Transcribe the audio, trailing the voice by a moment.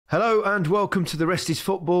Hello and welcome to The Rest is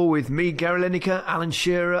Football with me, Gary Lineker, Alan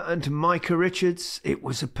Shearer and Micah Richards. It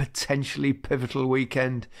was a potentially pivotal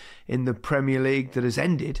weekend in the Premier League that has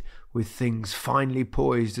ended with things finally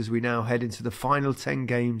poised as we now head into the final 10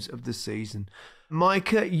 games of the season.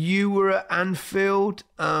 Micah, you were at Anfield.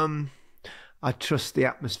 I trust the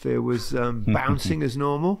atmosphere was bouncing as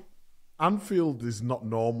normal. Anfield is not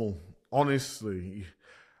normal, honestly.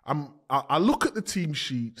 I look at the team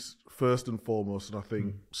sheets first and foremost, and I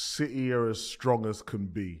think City are as strong as can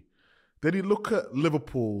be. Then you look at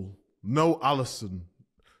Liverpool, no Alisson,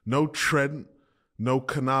 no Trent, no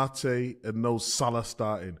Konate, and no Salah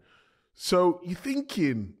starting. So you're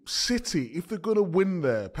thinking, City, if they're going to win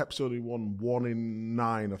there, Pep's only won 1 in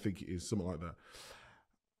 9, I think it is, something like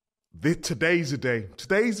that. Today's the day.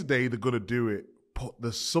 Today's the day they're going to do it. But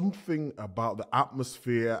there's something about the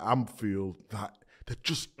atmosphere at Anfield that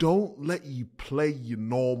just don't let you play your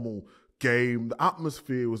normal game. The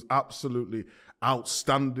atmosphere was absolutely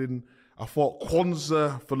outstanding. I thought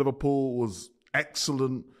Kwanzaa for Liverpool was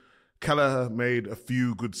excellent. Kelleher made a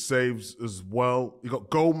few good saves as well. You got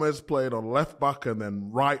Gomez playing on left back and then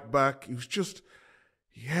right back. It was just,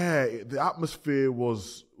 the atmosphere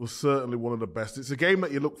was certainly one of the best. It's a game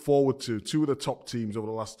that you look forward to. Two of the top teams over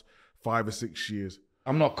the last 5 or 6 years.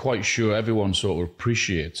 I'm not quite sure everyone sort of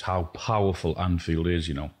appreciates how powerful Anfield is,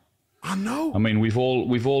 you know. I know. I mean, we've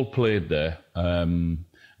all played there.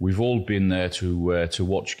 We've all been there to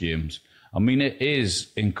watch games. I mean, it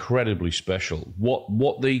is incredibly special.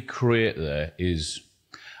 What they create there is,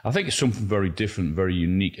 I think it's something very different, very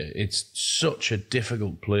unique. It's such a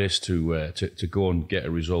difficult place to go and get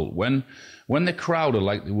a result. When the crowd are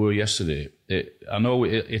like they were yesterday, I know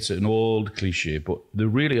it's an old cliche, but they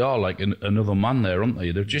really are like another man there, aren't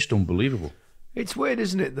they? They're just unbelievable. It's weird,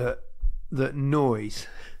 isn't it, that noise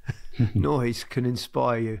can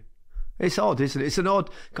inspire you. It's odd, isn't it? It's an odd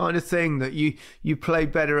kind of thing that you play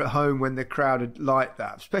better at home when the crowd are like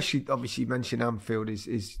that. Especially, obviously, you mentioned Anfield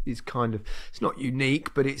is kind of, it's not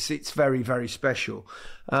unique, but it's very, very special.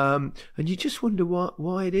 And you just wonder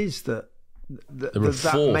why it is that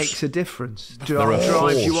makes a difference.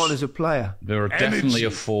 Drives you on as a player. They're definitely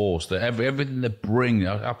a force. Everything they bring,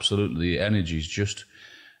 absolutely, the energy is just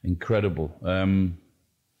incredible.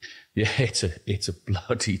 It's a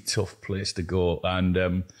bloody tough place to go,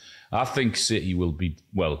 and I think City will be,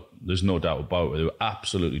 well, there's no doubt about it. They were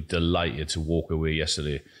absolutely delighted to walk away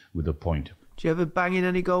yesterday with a point. Do you ever bang in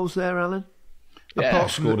any goals there, Alan? Yeah,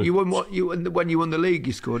 apart from when you won the league,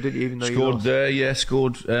 you scored, didn't you? Even though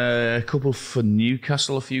scored a couple for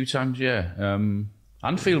Newcastle a few times. Yeah,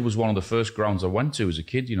 Anfield was one of the first grounds I went to as a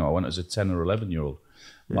kid. You know, I went as a 10 or 11-year-old.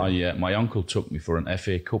 Yeah. My uncle took me for an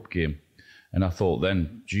FA Cup game, and I thought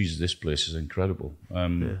then, Jesus, this place is incredible.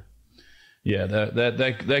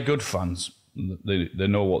 They're good fans. They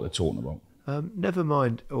know what they're talking about. Never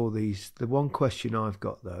mind all these. The one question I've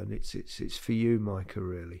got though, and it's for you, Micah,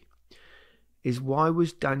 really, is why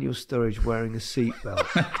was Daniel Sturridge wearing a seatbelt?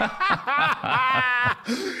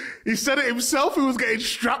 He said it himself. He was getting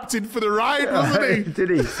strapped in for the ride, wasn't he?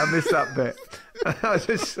 Did he? I missed that bit.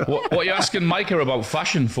 What are you asking Micah about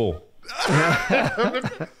fashion for?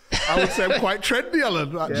 I would say I'm quite trendy,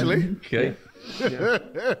 Alan, actually. Yeah. Okay. Yeah.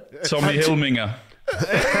 Tommy Hilfiger.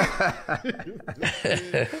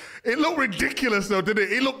 It looked ridiculous though, didn't it?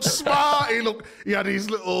 He looked smart. He had his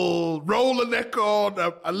little roller neck on,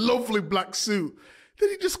 a lovely black suit. Then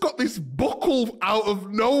he just got this buckle out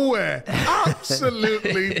of nowhere.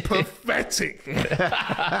 Absolutely pathetic.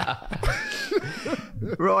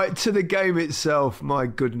 Right, to the game itself, my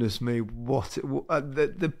goodness me,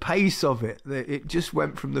 the pace of it. It just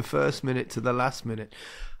went from the first minute to the last minute.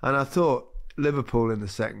 And I thought Liverpool in the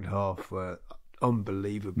second half were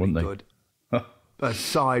unbelievably good.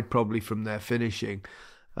 Aside probably from their finishing.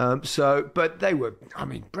 But they were,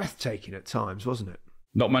 breathtaking at times, wasn't it?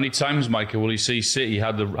 Not many times, Micah, will you see City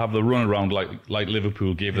have the run around like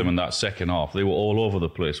Liverpool gave them in that second half. They were all over the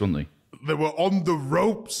place, weren't they? They were on the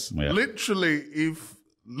ropes. Yeah. Literally, if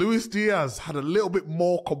Luis Diaz had a little bit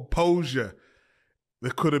more composure, they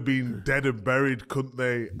could have been dead and buried, couldn't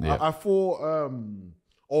they? Yeah. I thought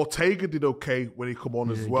Ortega did okay when he come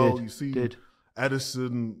on as well. You see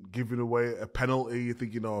Ederson giving away a penalty. You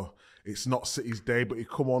think, it's not City's day, but he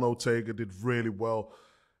come on, Ortega did really well.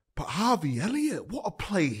 But Harvey Elliott, what a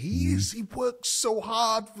play he is. He works so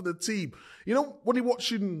hard for the team. When you're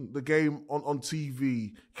watching the game on TV,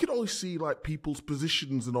 you can always see like people's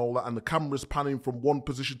positions and all that, and the camera's panning from one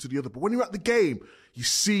position to the other. But when you're at the game, you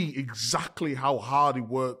see exactly how hard he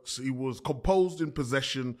works. He was composed in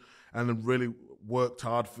possession and then really worked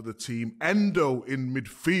hard for the team. Endo in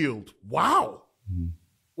midfield. Wow.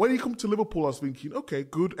 when he come to Liverpool, I was thinking, okay,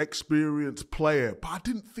 good, experienced player, but I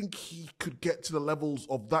didn't think he could get to the levels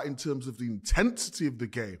of that in terms of the intensity of the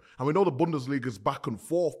game. And we know the Bundesliga's back and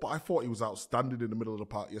forth, but I thought he was outstanding in the middle of the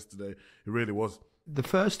park yesterday. He really was. The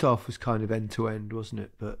first half was kind of end to end, wasn't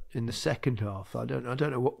it? But in the second half, I don't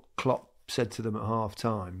know what Klopp said to them at half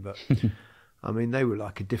time, but I mean, they were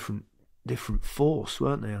like a different force,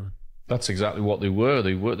 weren't they, Alan? That's exactly what they were.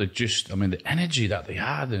 They just, I mean, the energy that they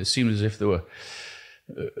had, and it seemed as if they were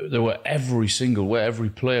every single way. Every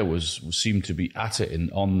player seemed to be at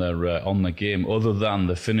it on their game, other than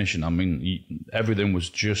the finishing. I mean, everything was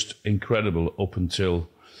just incredible up until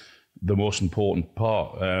the most important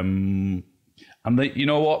part. And they, you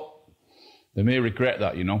know what? They may regret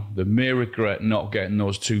that, They may regret not getting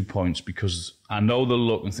those 2 points, because I know they'll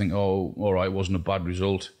look and think, oh, all right, it wasn't a bad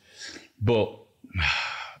result. But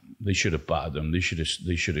they should have battered them. They should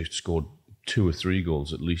have scored 2 or 3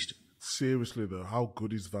 goals at least. Seriously, though, how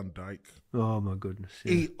good is Van Dijk? Oh, my goodness.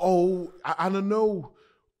 Yeah. And I know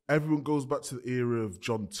everyone goes back to the era of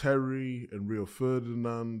John Terry and Rio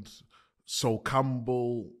Ferdinand, Sol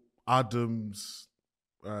Campbell, Adams,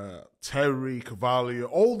 Terry, Cavalier,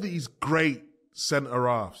 all these great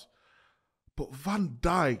centre-halves. But Van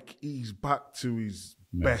Dijk, he's back to his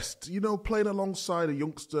best. Playing alongside a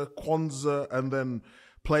youngster, Kwanzaa, and then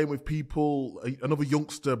playing with people, another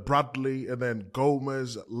youngster, Bradley, and then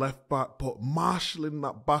Gomez at left back, but marshalling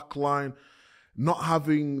that back line, not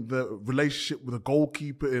having the relationship with a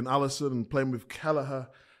goalkeeper in Alisson and playing with Kelleher.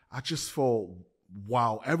 I just thought,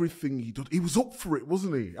 wow, everything he did, he was up for it,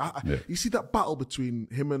 wasn't he? You see that battle between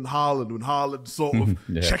him and Haaland, when Haaland sort of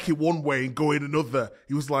check it one way and go in another.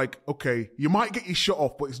 He was like, okay, you might get your shot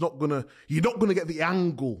off, but you're not gonna get the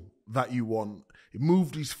angle that you want. He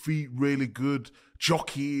moved his feet really good,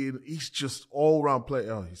 jockeying. He's just all-round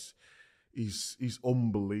player. Oh, he's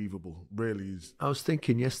unbelievable, really is. I was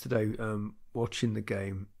thinking yesterday, watching the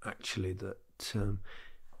game, actually, that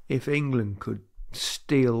if England could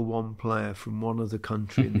steal one player from one other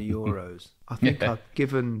country in the Euros, I think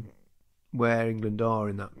given where England are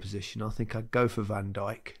in that position, I think I'd go for Van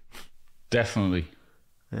Dijk. Definitely.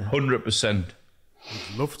 100%.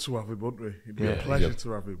 We'd love to have him, wouldn't we? It'd be a pleasure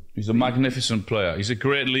to have him. He's a magnificent player. He's a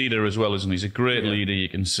great leader as well, isn't he? He's a great leader. You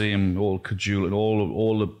can see him all cajoling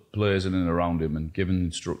all the players in and around him and giving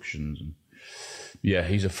instructions. And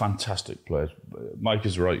he's a fantastic player.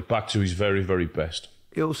 Micah's right. Back to his very, very best.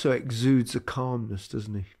 He also exudes a calmness,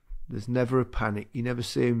 doesn't he? There's never a panic. You never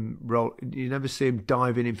see him roll. You never see him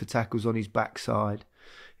diving in for tackles on his backside.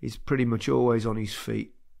 He's pretty much always on his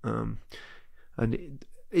feet.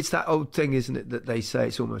 It's that old thing, isn't it, that they say,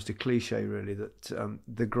 it's almost a cliche, really, that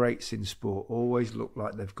the greats in sport always look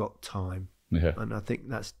like they've got time. Yeah. And I think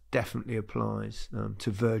that definitely applies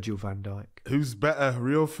to Virgil van Dijk. Who's better,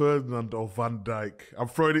 Rio Ferdinand or Van Dijk? I'm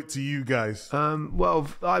throwing it to you guys. Well,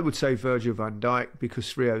 I would say Virgil van Dijk,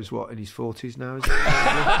 because Rio's in his 40s now, isn't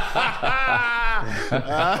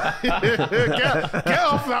Get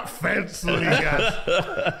off that fence, Lee, guys.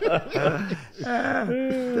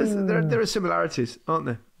 There are similarities, aren't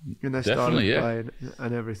there? In their style of play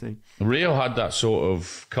and everything. Rio had that sort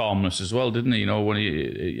of calmness as well, didn't he? When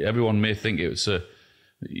everyone may think it was a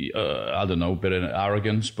bit of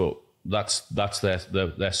arrogance, but that's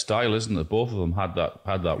their style, isn't it? Both of them had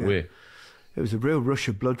that way. It was a real rush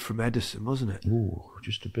of blood from Ederson, wasn't it? Ooh,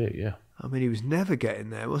 just a bit, yeah. I mean, he was never getting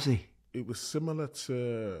there, was he? It was similar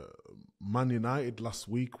to Man United last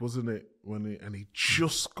week, wasn't it? And he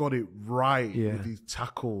just got it right with his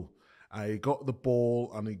tackle. He got the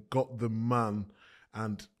ball and he got the man,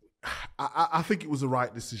 and I think it was the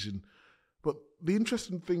right decision. But the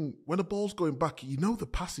interesting thing, when the ball's going back, the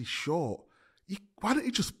pass is short. Why didn't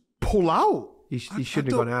he just pull out? He shouldn't have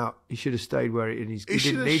gone out. He should have stayed where he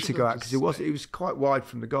didn't need to go out, because it was quite wide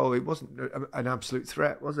from the goal. It wasn't an absolute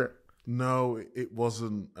threat, was it? No, it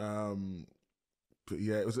wasn't. But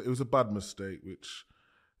it was a bad mistake, which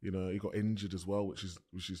he got injured as well, which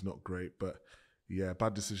is not great. But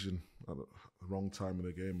bad decision at the wrong time in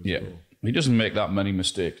the game as well. He doesn't make that many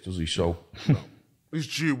mistakes, does he? So no. He's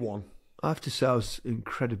due one. I have to say I was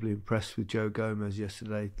incredibly impressed with Joe Gomez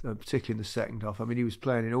yesterday, particularly in the second half. I mean, he was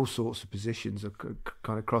playing in all sorts of positions, kind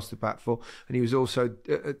of across the back four, and he was also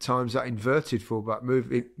at times that inverted fullback,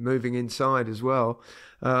 moving inside as well.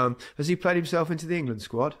 Has he played himself into the England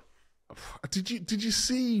squad? Did you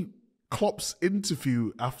see Klopp's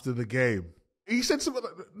interview after the game? He said something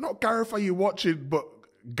like, not Gareth, are you watching, but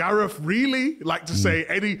Gareth, really? Like to say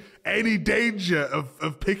any danger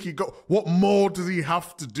of picking up? What more does he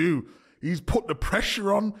have to do? He's put the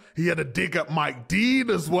pressure on. He had a dig at Mike Dean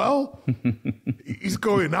as well. He's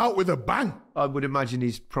going out with a bang. I would imagine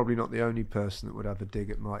he's probably not the only person that would have a dig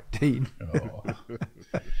at Mike Dean. Oh.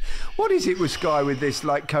 What is it with Sky with this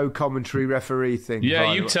like co-commentary referee thing?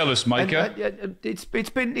 Yeah, you tell us, Micah.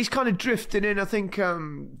 He's kind of drifting in. I think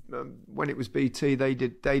when it was BT, they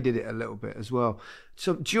did it a little bit as well.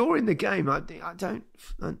 So during the game, I don't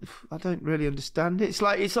really understand it.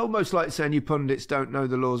 It's almost like saying you pundits don't know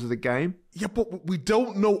the laws of the game. Yeah, but we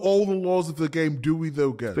don't know all the laws of the game, do we?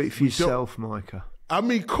 Though, guys. Speak for yourself, Micah. I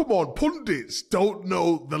mean, come on, pundits don't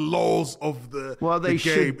know the laws of the Well, they the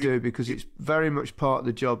should game. do because it's very much part of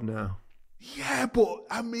the job now. Yeah, but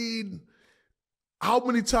I mean, how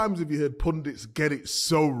many times have you heard pundits get it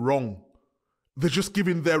so wrong? They're just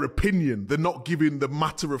giving their opinion. They're not giving the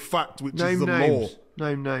matter of fact, which is the law.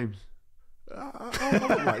 Name names. I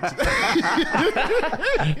don't like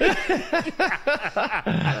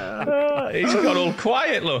to. He's got all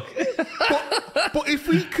quiet, look. But if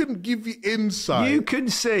we can give you insight... You can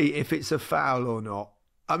see if it's a foul or not.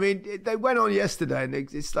 I mean, they went on yesterday and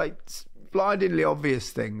it's like blindingly obvious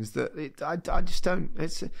things that I just don't...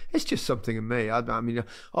 It's just something in me. I mean,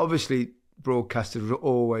 obviously broadcasters are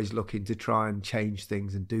always looking to try and change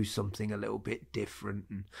things and do something a little bit different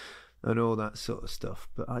and all that sort of stuff.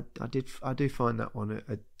 But I do find that one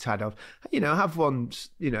a tad off. Have one,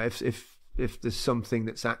 if there's something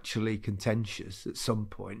that's actually contentious at some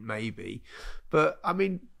point, maybe. But I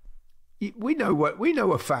mean, we know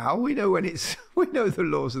a foul. We know when we know the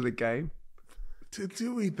laws of the game.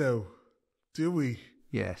 Do we though? Do we?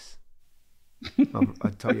 Yes.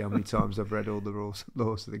 I'd tell you how many times I've read all the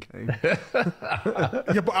laws of the game.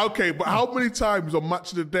 Yeah, but how many times on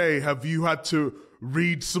Match of the Day have you had to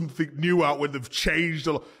read something new out when they've changed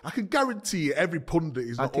a lot? I can guarantee you every pundit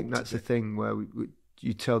is not up to date. I think that's the thing where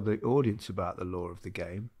you tell the audience about the law of the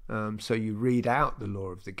game. So you read out the law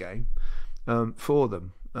of the game for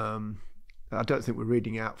them. I don't think we're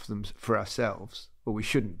reading out for them for ourselves, or we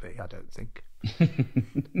shouldn't be, I don't think.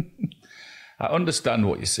 I understand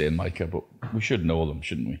what you're saying, Micah, but we should know them,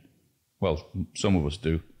 shouldn't we? Well, some of us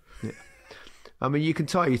do. Yeah. I mean, you can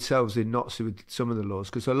tie yourselves in knots with some of the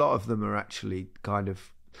laws because a lot of them are actually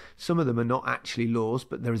some of them are not actually laws,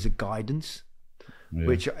 but there is a guidance,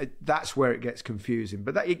 which that's where it gets confusing.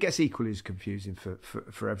 But it gets equally as confusing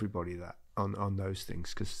for everybody on those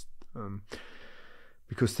things because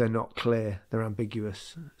they're not clear, they're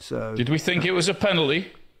ambiguous. So, did we think it was a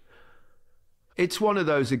penalty? It's one of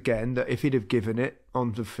those, again, that if he'd have given it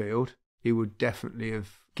on the field, he would definitely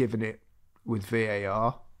have given it with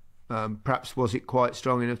VAR. Perhaps was it quite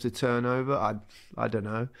strong enough to turn over? I don't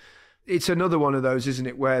know. It's another one of those, isn't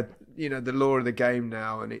it, where, the law of the game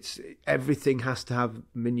now, and everything has to have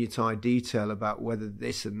minutiae detail about whether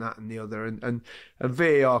this and that and the other, and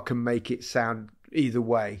VAR can make it sound either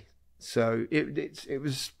way. So it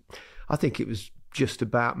was, I think it was just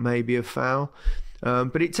about maybe a foul.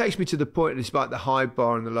 But it takes me to the point, it's like the high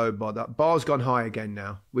bar and the low bar. That bar's gone high again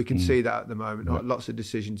now. We can see that at the moment. Yeah. Lots of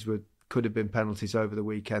decisions could have been penalties over the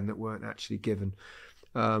weekend that weren't actually given.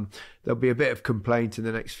 There'll be a bit of complaint in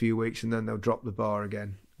the next few weeks and then they'll drop the bar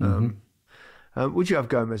again. Would you have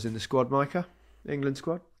Gomez in the squad, Micah? England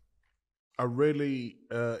squad? I really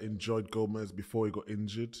enjoyed Gomez before he got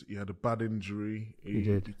injured. He had a bad injury. He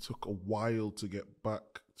did. It took a while to get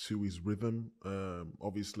back to his rhythm.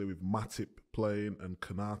 Obviously, with Matip playing and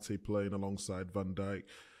Konate playing alongside Van Dijk.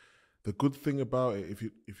 The good thing about it,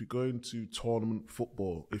 if you go into tournament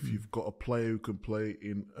football, if you've got a player who can play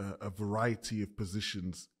in a variety of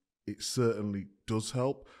positions, it certainly does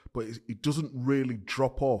help. But it doesn't really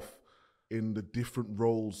drop off in the different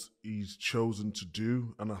roles he's chosen to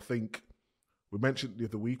do. And I think we mentioned the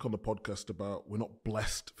other week on the podcast about we're not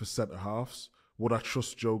blessed for centre-halves. Would I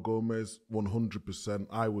trust Joe Gomez? 100%.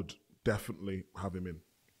 I would definitely have him in.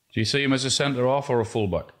 Do you see him as a centre-half or a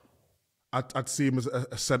full-back? I'd see him as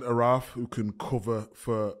a centre-half who can cover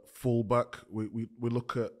for full-back. We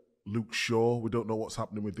look at Luke Shaw. We don't know what's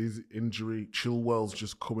happening with his injury. Chilwell's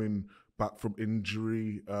just coming back from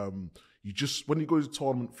injury. When you go to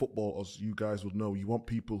tournament football, as you guys would know, you want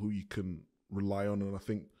people who you can rely on. And I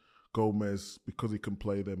think Gomez, because he can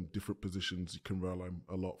play them different positions, you can rely on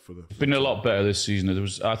a lot for the... Been a lot better this season.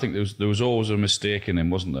 I think there was always a mistake in him,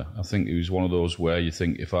 wasn't there? I think he was one of those where you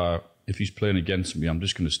think if he's playing against me, I'm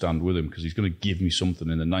just going to stand with him because he's going to give me something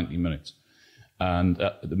in the 90 minutes. And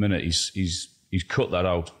at the minute, he's cut that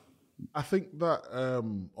out. I think that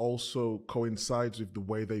also coincides with the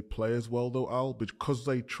way they play as well, though, Al, because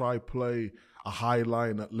they try play a high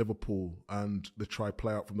line at Liverpool and they try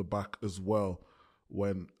play out from the back as well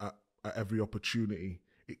when at every opportunity.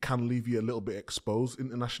 it can leave you a little bit exposed.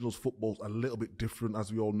 Internationals football's a little bit different,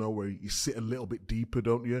 as we all know, where you sit a little bit deeper,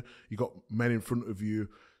 don't you? You got men in front of you.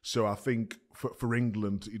 So I think for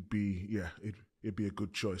England, it'd be a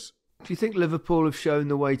good choice. Do you think Liverpool have shown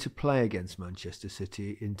the way to play against Manchester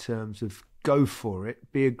City in terms of go for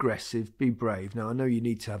it, be aggressive, be brave? Now, I know you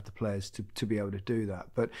need to have the players to be able to do that,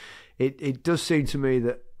 but it does seem to me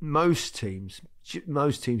that most teams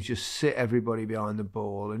just sit everybody behind the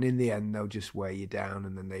ball, and in the end, they'll just wear you down,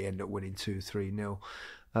 and then they end up winning 2-3-0.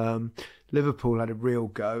 Liverpool had a real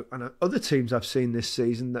go, and other teams I've seen this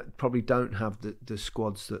season that probably don't have the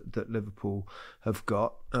squads that Liverpool have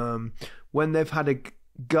got, when they've had a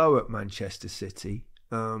go at Manchester City,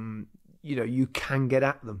 you can get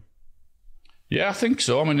at them. Yeah, I think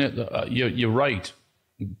so. I mean, you're right,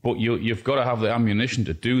 but you've got to have the ammunition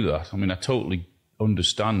to do that. I mean, I totally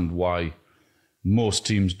understand why most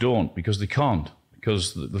teams don't, because they can't,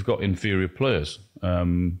 because they've got inferior players.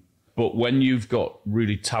 But when you've got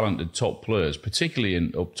really talented top players,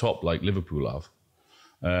 particularly up top like Liverpool have,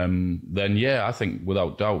 then yeah, I think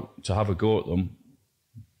without doubt to have a go at them.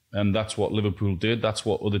 And that's what Liverpool did. That's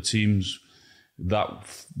what other teams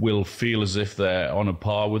that will feel as if they're on a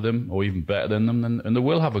par with them or even better than them, and they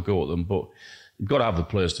will have a go at them. But you've got to have the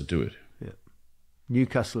players to do it. Yeah.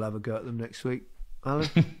 Newcastle have a go at them next week, Alan.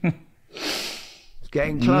 It's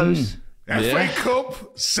getting close. FA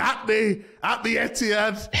Cup, Saturday at the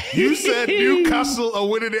Etihad. You said Newcastle are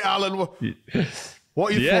winning it, Alan.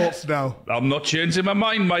 What are your thoughts now? I'm not changing my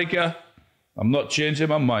mind, Micah. I'm not changing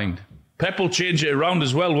my mind. Pep will change it around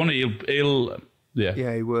as well, won't he?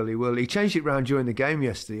 Yeah, he will. He changed it around during the game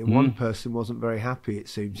yesterday, and one person wasn't very happy, it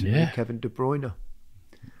seems to me, Kevin De Bruyne.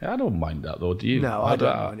 I don't mind that, though, do you? No, I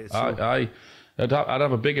don't mind it at all. I'd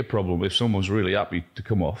have a bigger problem if someone's really happy to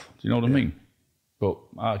come off. Do you know what I mean? But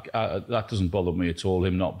that doesn't bother me at all,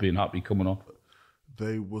 him not being happy coming off.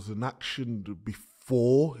 There was an action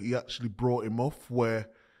before he actually brought him off where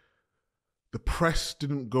the press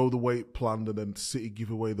didn't go the way it planned, and then City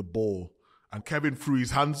give away the ball. And Kevin threw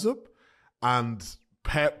his hands up, and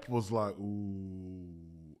Pep was like, ooh.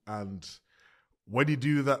 And when you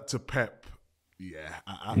do that to Pep,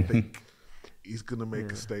 I think he's going to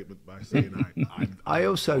make a statement by saying, I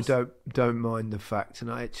also don't mind the fact, and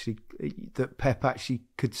that Pep actually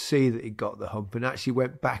could see that he got the hump and actually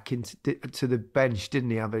went back to the bench, didn't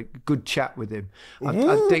he? Have a good chat with him.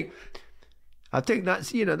 I think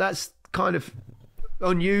that's kind of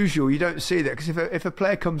unusual. You don't see that, because if a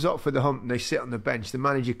player comes up for the hump and they sit on the bench, the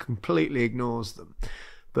manager completely ignores them.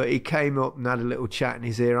 But he came up and had a little chat in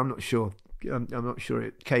his ear. I'm not sure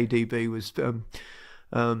KDB was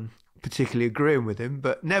particularly agreeing with him,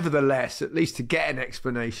 but nevertheless, at least to get an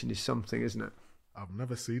explanation is something, isn't it? I've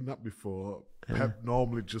never seen that before. Pep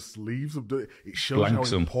normally just leaves him. It shows how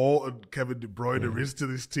important Kevin De Bruyne is to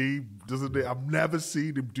this team, doesn't it? I've never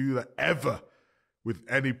seen him do that ever with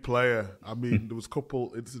any player. I mean, there was a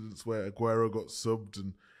couple incidents where Aguero got subbed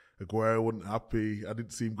and Aguero wasn't happy. I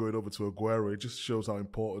didn't see him going over to Aguero. It just shows how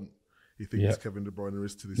important he thinks Kevin De Bruyne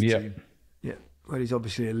is to this team. Yeah. Well, he's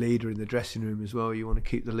obviously a leader in the dressing room as well. You want to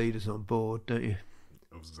keep the leaders on board, don't you?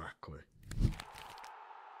 Exactly.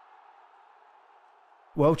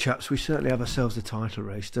 Well, chaps, we certainly have ourselves a title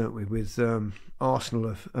race, don't we? With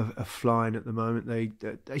Arsenal are flying at the moment.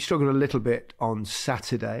 They struggled a little bit on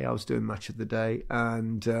Saturday. I was doing match of the day,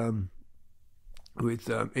 and with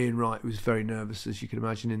Ian Wright, who was very nervous, as you can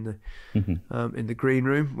imagine, in the green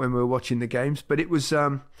room when we were watching the games. But it was,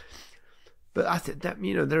 but I think that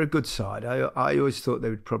they're a good side. I always thought they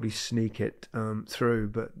would probably sneak it through,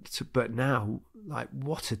 but now, like,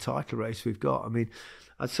 what a title race we've got. I mean,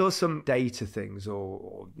 I saw some data things,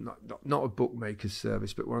 or not a bookmaker's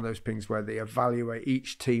service, but one of those things where they evaluate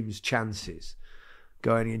each team's chances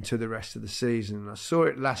going into the rest of the season. And I saw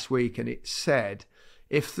it last week, and it said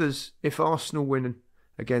if Arsenal win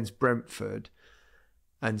against Brentford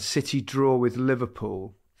and City draw with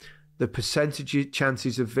Liverpool, the percentage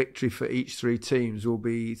chances of victory for each three teams will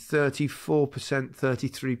be 34%,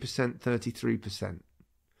 33%, 33%.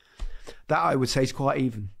 That, I would say, is quite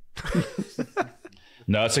even.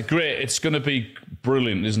 No, it's going to be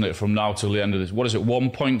brilliant, isn't it, from now till the end of this? What is it, 1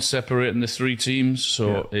 point separating the three teams?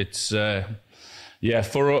 So it's, for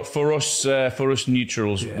us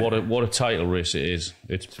neutrals, what a title race it is.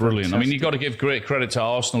 It's brilliant. Fantastic. I mean, you've got to give great credit to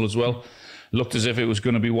Arsenal as well. Looked as if it was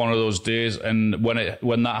going to be one of those days, and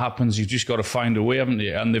when that happens, you've just got to find a way, haven't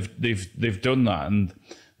you? And they've done that, and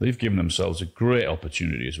they've given themselves a great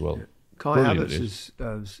opportunity as well. Kai Havertz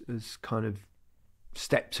has kind of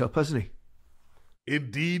stepped up, hasn't he?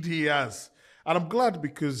 Indeed, he has. And I'm glad,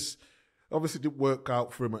 because obviously it didn't work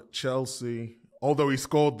out for him at Chelsea. although he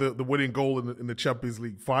scored the winning goal in the Champions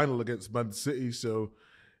League final against Man City, so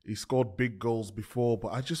he scored big goals before.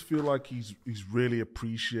 But I just feel like he's really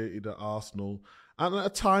appreciated at Arsenal. And at a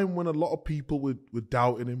time when a lot of people were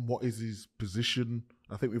doubting him, what is his position?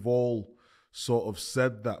 I think we've all sort of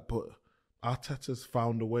said that, but Arteta's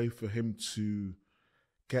found a way for him to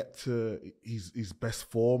get to his best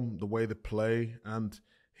form, the way they play, and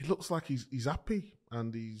he looks like he's happy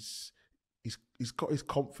and he's got his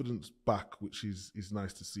confidence back, which is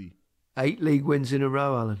nice to see. 8 league wins in a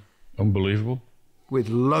row, Alan. Unbelievable. With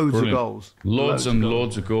loads Brilliant. of goals.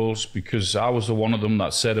 Loads of goals, because I was one of them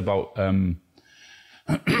that said about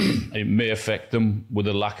it may affect them with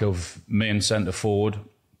a lack of main centre forward.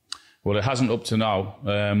 Well, it hasn't up to now.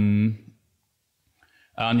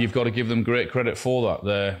 And you've got to give them great credit for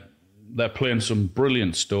that. They're playing some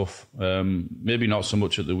brilliant stuff. Maybe not so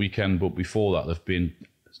much at the weekend, but before that they've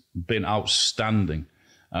been outstanding.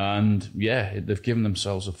 And yeah, they've given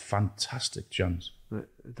themselves a fantastic chance.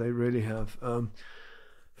 They really have.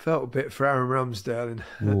 Felt a bit for Aaron Ramsdale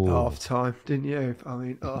at half time, didn't you? I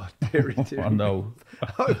mean, dearie. I know.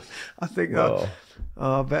 I think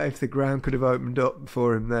I bet if the ground could have opened up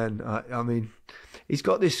for him then. I mean, he's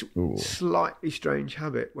got this slightly strange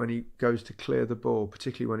habit when he goes to clear the ball,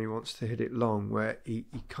 particularly when he wants to hit it long, where he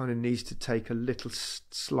kind of needs to take a little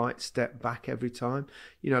slight step back every time.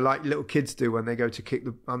 You know, like little kids do when they go to kick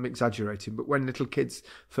I'm exaggerating, but when little kids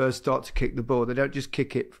first start to kick the ball, they don't just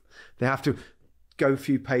kick it. They have to go a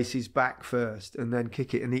few paces back first and then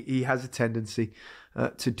kick it. And he has a tendency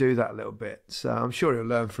to do that a little bit. So I'm sure he'll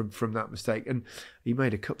learn from that mistake. And he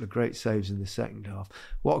made a couple of great saves in the second half.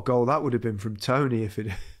 What a goal that would have been from Tony if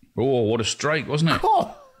it... Oh, what a strike, wasn't it?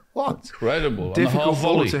 Oh, what? Incredible. Difficult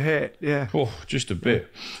ball to hit, yeah. Oh, just a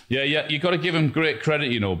bit. Yeah, you've got to give him great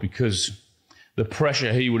credit, because the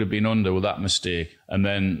pressure he would have been under with that mistake, and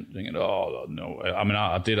then thinking, oh, no. I mean,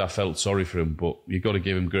 I felt sorry for him, but you've got to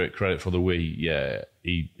give him great credit for the way,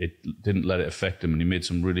 it didn't let it affect him, and he made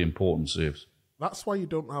some really important saves. That's why you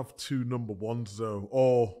don't have 2 number ones, though.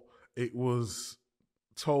 Or it was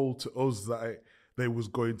told to us that they was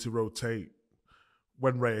going to rotate.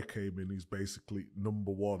 When Raya came in, he's basically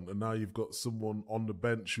number 1, and now you've got someone on the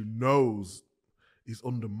bench who knows he's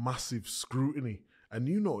under massive scrutiny. And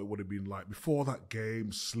you know it would have been like before that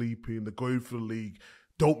game, sleeping, they're going for the league,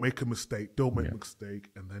 don't make a mistake, don't make a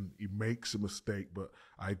mistake. And then he makes a mistake. But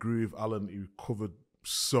I agree with Alan, he recovered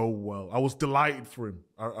so well. I was delighted for him.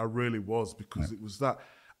 I really was, because it was that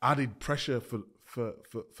added pressure for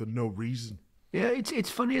no reason. Yeah, it's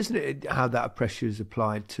funny, isn't it, how that pressure is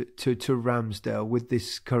applied to Ramsdale with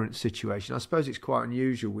this current situation. I suppose it's quite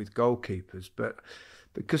unusual with goalkeepers, but...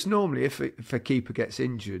 Because normally, if a keeper gets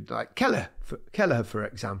injured, like Kelleher, for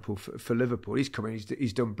example, for Liverpool, he's come in,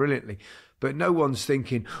 he's done brilliantly, but no one's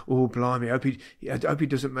thinking, oh blimey, I hope he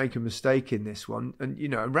doesn't make a mistake in this one. And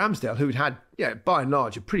Ramsdale, who'd had by and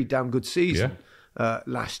large a pretty damn good season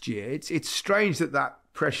last year, it's strange that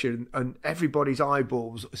pressure and everybody's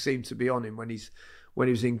eyeballs seem to be on him when he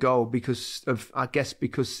was in goal because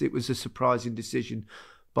it was a surprising decision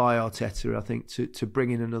by Arteta, I think, to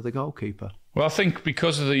bring in another goalkeeper. Well, I think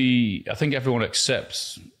because of I think everyone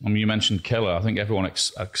accepts, you mentioned Keller, I think everyone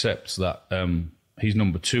accepts that he's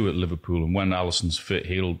number 2 at Liverpool, and when Alisson's fit,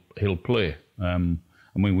 he'll play.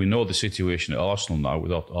 We know the situation at Arsenal now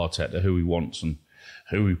with Arteta, who he wants and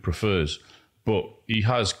who he prefers, but he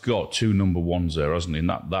has got 2 number 1s there, hasn't he?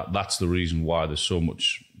 And that's the reason why there's so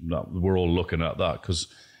much, that we're all looking at that, because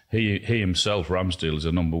he himself, Ramsdale, is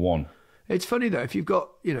a number 1. It's funny though, if you've got,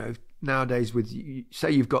 nowadays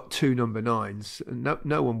say you've got 2 number 9s,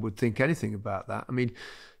 no one would think anything about that. I mean,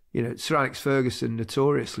 Sir Alex Ferguson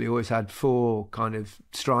notoriously always had 4 kind of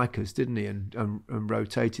strikers, didn't he? And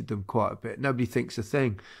rotated them quite a bit. Nobody thinks a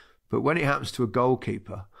thing. But when it happens to a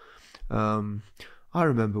goalkeeper, I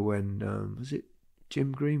remember when, was it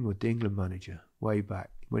Jim Greenwood, the England manager, way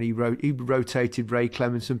back, when he rotated Ray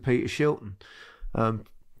Clemence and Peter Shilton.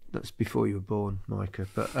 That's before you were born, Micah.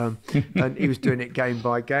 But and he was doing it game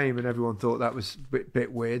by game, and everyone thought that was a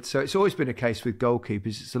bit weird. So it's always been a case with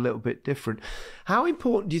goalkeepers. It's a little bit different. How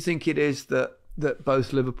important do you think it is that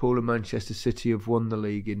both Liverpool and Manchester City have won the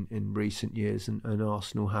league in recent years and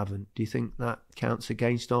Arsenal haven't? Do you think that counts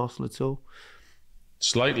against Arsenal at all?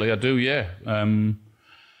 Slightly, I do, yeah.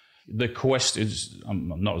 The quest is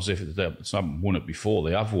not as if they haven't won it before.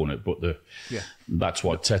 They have won it, but that's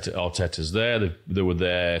why Arteta's there. They were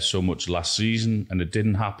there so much last season, and it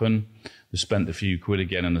didn't happen. They spent a few quid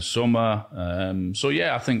again in the summer.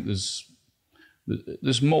 I think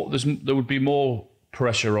there's more. There would be more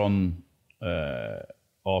pressure on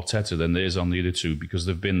Arteta than there is on the other 2 because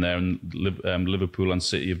they've been there, and Liverpool and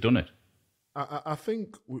City have done it. I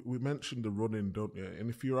think we mentioned the running, don't you? And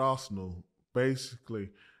if you're Arsenal, basically,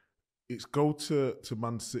 it's go to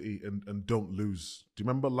Man City and don't lose. Do you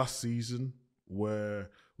remember last season where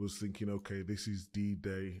we was thinking, okay, this is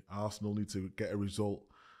D-Day, Arsenal need to get a result,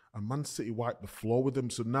 and Man City wiped the floor with them.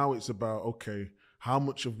 So now it's about, okay, how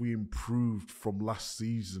much have we improved from last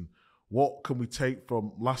season? What can we take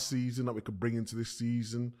from last season that we could bring into this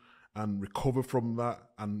season and recover from that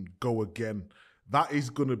and go again? That is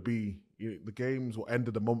going to be, the game's what, end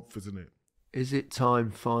of the month, isn't it? Is it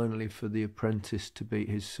time finally for the apprentice to beat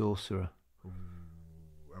his sorcerer?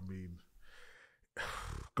 I mean,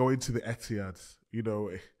 going to the Etihad,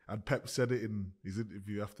 and Pep said it in his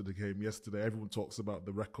interview after the game yesterday. Everyone talks about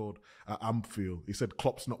the record at Anfield. He said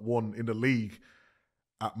Klopp's not won in the league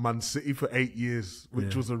at Man City for 8 years,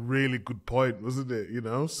 which was a really good point, wasn't it?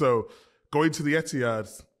 So going to the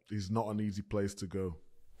Etihad is not an easy place to go.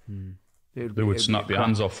 They would snap your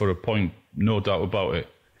hands off for a point, no doubt about it.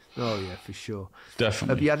 Oh, yeah, for sure.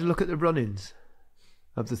 Definitely. Have you had a look at the run-ins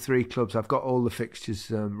of the three clubs? I've got all the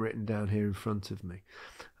fixtures written down here in front of me.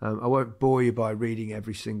 I won't bore you by reading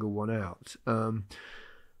every single one out.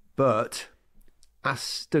 But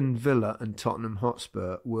Aston Villa and Tottenham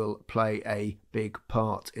Hotspur will play a big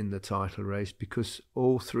part in the title race because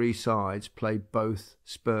all three sides play both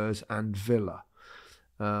Spurs and Villa.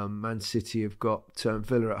 Man City have got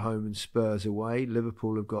Villa at home and Spurs away.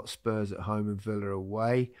 Liverpool have got Spurs at home and Villa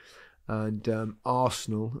away. And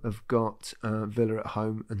Arsenal have got Villa at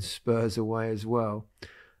home and Spurs away as well.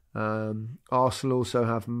 Arsenal also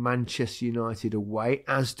have Manchester United away,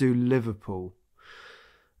 as do Liverpool.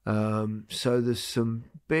 So there's some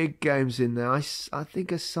big games in there. I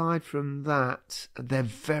think aside from that, they're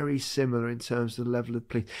very similar in terms of the level of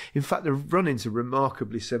play. In fact, the run-ins are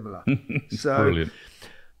remarkably similar. So Brilliant.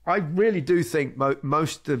 I really do think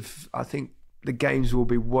most of, I think the games will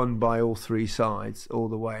be won by all three sides all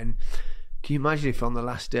the way. And can you imagine if on the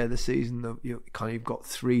last day of the season you've got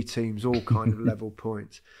three teams all kind of level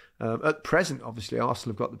points? At present, obviously,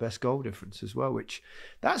 Arsenal have got the best goal difference as well, which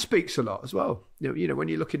that speaks a lot as well. When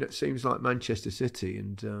you're looking at teams like Manchester City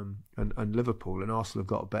and Liverpool, and Arsenal have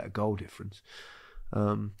got a better goal difference.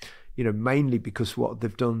 Mainly because what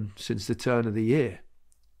they've done since the turn of the year,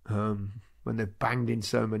 when they've banged in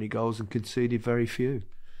so many goals and conceded very few.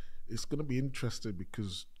 It's going to be interesting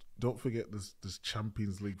because don't forget there's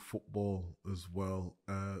Champions League football as well.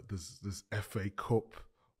 There's FA Cup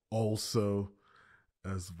also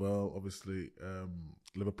as well. Obviously,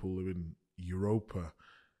 Liverpool are in Europa.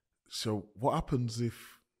 So what happens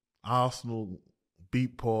if Arsenal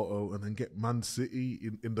beat Porto and then get Man City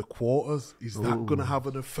in the quarters? Is that going to have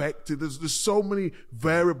an effect? There's so many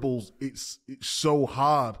variables. It's so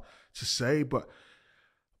hard to say, but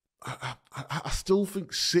I still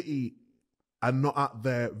think City are not at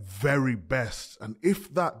their very best. And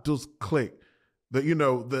if that does click, that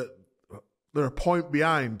they're a point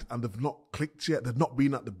behind and they've not clicked yet, they've not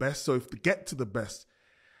been at the best. So if they get to the best,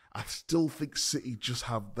 I still think City just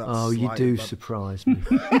have that. Oh, you do surprise me.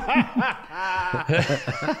 Well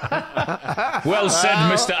said,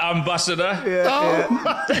 Mr. Ambassador.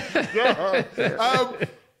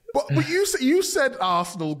 But you said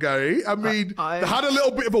Arsenal, Gary. I mean, they had a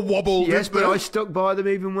little bit of a wobble. Yes, but I stuck by them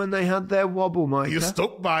even when they had their wobble, Micah. You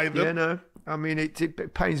stuck by them. Yeah, no. I mean,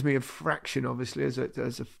 it pains me a fraction, obviously, as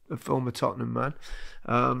a former Tottenham man.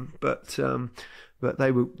 But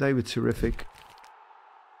they were terrific.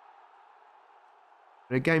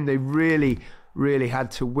 A game they really, really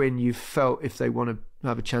had to win. You felt if they want to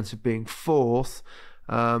have a chance of being fourth,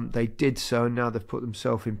 they did so, and now they've put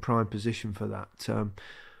themselves in prime position for that.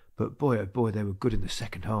 But boy, oh boy, they were good in the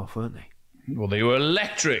second half, weren't they? Well, they were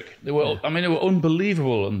electric. They were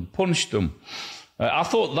unbelievable and punched them. I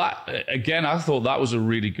thought that was a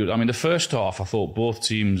really good. I mean, the first half, I thought both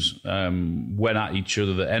teams went at each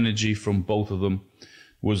other. The energy from both of them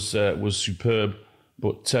was superb.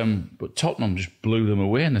 But Tottenham just blew them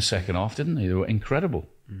away in the second half, didn't they? They were incredible.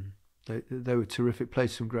 They were terrific.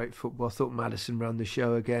 Played some great football. I thought Maddison ran the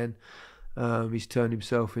show again. He's turned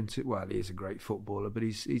himself into, well, he is a great footballer, but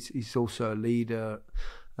he's also a leader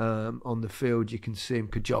on the field. You can see him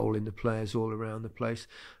cajoling the players all around the place.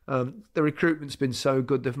 The recruitment's been so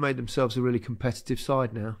good, they've made themselves a really competitive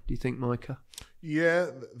side now. Do you think, Micah? Yeah,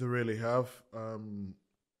 they really have.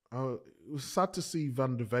 It was sad to see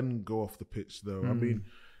Van de Ven go off the pitch, though. I mean,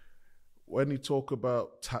 when you talk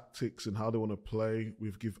about tactics and how they want to play,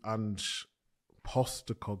 we've give Ange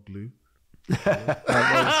Postecoglou.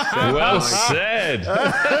 Well said.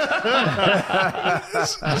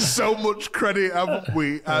 So much credit, haven't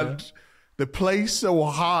we? And they play so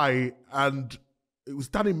high, and it was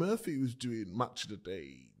Danny Murphy who was doing Match of the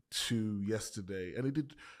Day 2 yesterday, and he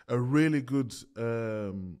did a really good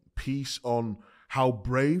piece on how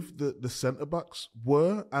brave the centre-backs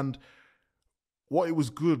were, and what it was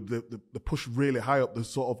good, the push really high up, the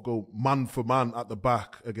sort of go man for man at the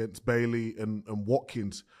back against Bailey and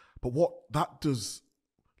Watkins. But what that does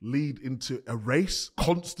lead into a race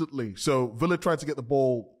constantly. So Villa tried to get the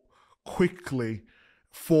ball quickly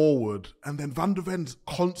forward, and then Van der Ven's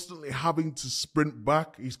constantly having to sprint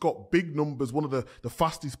back. He's got big numbers, one of the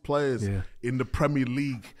fastest players in the Premier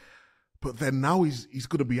League. But then now he's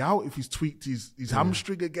going to be out if he's tweaked his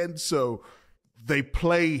hamstring again. So they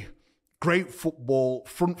play great football,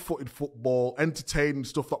 front-footed football, entertaining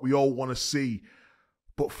stuff that we all want to see.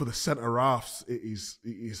 But for the centre-halves, it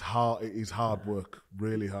is hard. It is hard work,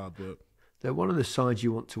 really hard work. They're one of the sides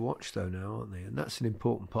you want to watch, though, now, aren't they? And that's an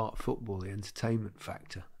important part of football, the entertainment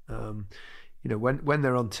factor. When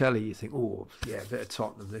they're on telly, you think, oh, yeah, a bit of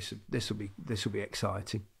Tottenham. This will be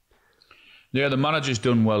exciting. Yeah, the manager's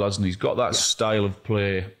done well, hasn't he? He's got that style of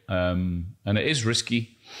play, and it is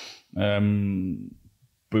risky.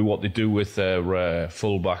 But what they do with their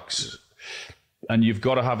fullbacks, and you've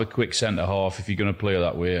got to have a quick centre half if you're going to play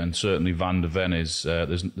that way. And certainly Van der Ven is.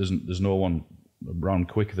 There's no one around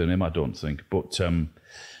quicker than him, I don't think. But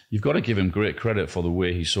you've got to give him great credit for the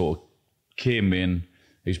way he sort of came in.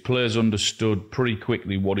 His players understood pretty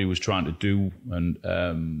quickly what he was trying to do, and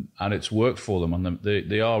it's worked for them. And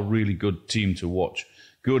they are a really good team to watch.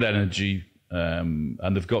 Good energy, and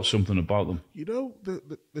they've got something about them. You know,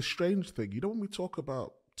 the strange thing, when we talk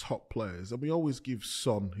about top players, and we always give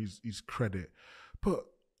Son his credit, but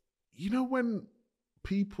when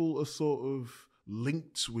people are sort of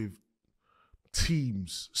linked with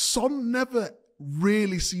teams, Son never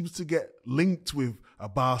really seems to get linked with a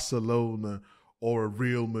Barcelona or a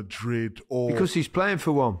Real Madrid, or because he's playing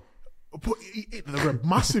for one. But they're a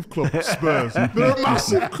massive club, Spurs. They're a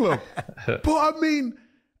massive club. But I mean,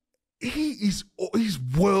 he's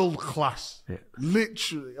world class. Yeah.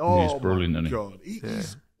 Literally. Oh, he's brilliant, my God.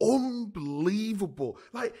 He's unbelievable.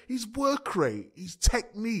 Like, his work rate, his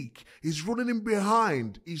technique, his running in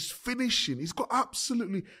behind, his finishing. He's got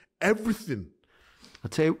absolutely everything. I'll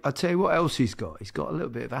tell you what else he's got. He's got a little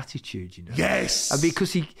bit of attitude, Yes. And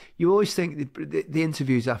because you always think the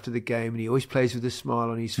interviews after the game, and he always plays with a smile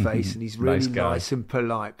on his face, and he's really nice and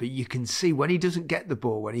polite. But you can see when he doesn't get the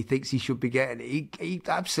ball, when he thinks he should be getting it, he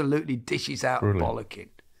absolutely dishes out bollocking.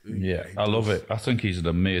 Yeah, I love it. I think he's an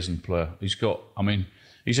amazing player.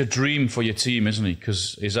 He's a dream for your team, isn't he?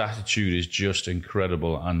 Because his attitude is just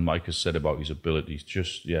incredible. And Micah said about his abilities,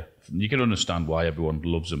 you can understand why everyone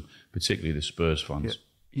loves him, particularly the Spurs fans. Yeah.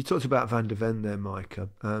 You talked about Van der Ven there, Micah.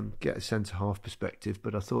 Get a centre-half perspective,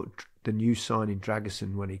 but I thought the new signing,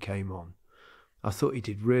 Dragerson, when he came on, I thought he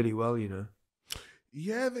did really well,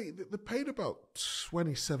 Yeah, they paid about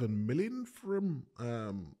 27 million for him,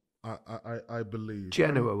 I believe.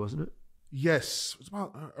 Genoa, wasn't it? Yes, it's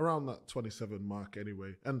about around that 27 mark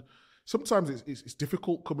anyway. And sometimes it's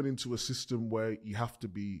difficult coming into a system where you have to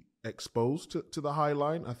be exposed to the high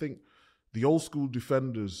line. I think the old school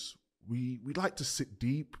defenders, we like to sit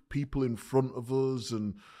deep, people in front of us,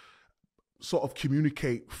 and sort of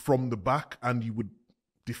communicate from the back, and you would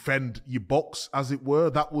defend your box, as it were.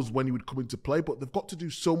 That was when you would come into play. But they've got to do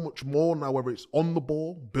so much more now, whether it's on the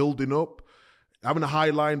ball, building up, having a high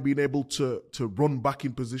line, being able to run back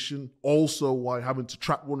in position, also while having to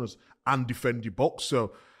track runners and defend your box.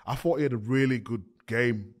 So I thought he had a really good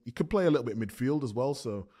game. He could play a little bit midfield as well.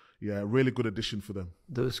 So yeah, a really good addition for them.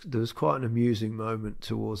 There was quite an amusing moment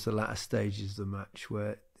towards the latter stages of the match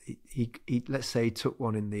where he let's say he took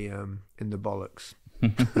one in the bollocks.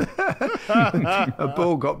 A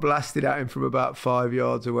ball got blasted at him from about 5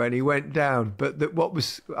 yards away, and he went down. But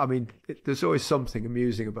there's always something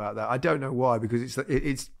amusing about that. I don't know why, because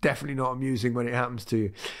it's definitely not amusing when it happens to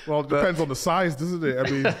you. Well, it depends on the size, doesn't it? I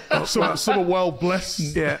mean, some are well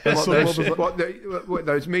blessed. Yeah, what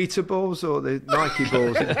those meter balls or the Nike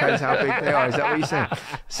balls? It depends how big they are. Is that what you're saying?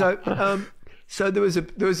 So there was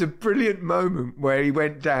a brilliant moment where he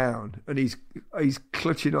went down and he's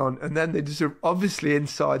clutching on, and then they just obviously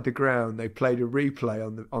inside the ground they played a replay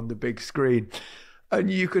on the big screen, and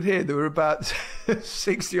you could hear there were about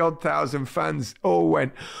 60,000 fans all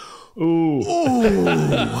went, ooh.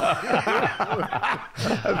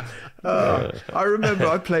 I remember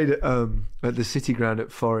I played at the City Ground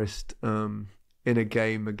at Forest in a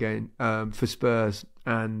game again for Spurs,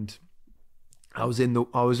 and I was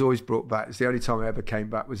always brought back. It's the only time I ever came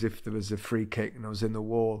back was if there was a free kick and I was in the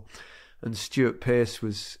wall, and Stuart Pearce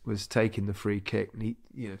was taking the free kick, and he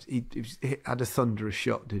had a thunderous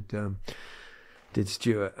shot. Did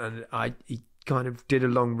Stuart, and kind of did a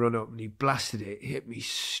long run up and he blasted it, hit me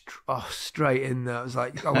straight in there.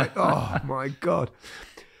 I went, oh my God.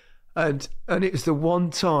 And it was the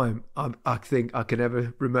one time I think I can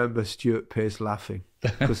ever remember Stuart Pearce laughing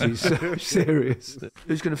because he's so serious.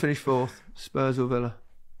 Who's going to finish fourth, Spurs or Villa?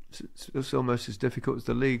 It's almost as difficult as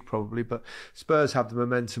the league probably, but Spurs have the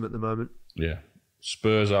momentum at the moment. Yeah,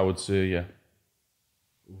 Spurs, I would say, yeah.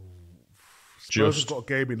 Spurs have got a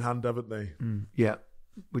game in hand, haven't they? Yeah,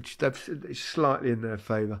 which it's slightly in their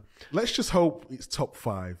favour. Let's just hope it's top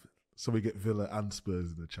 5 so we get Villa and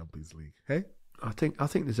Spurs in the Champions League. Hey? I think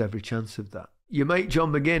there's every chance of that. Your mate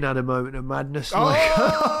John McGinn had a moment of madness.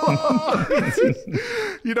 Oh!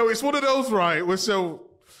 You know, it's one of those, right?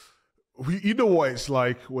 You know what it's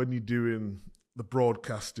like when you're doing the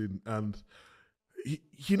broadcasting, and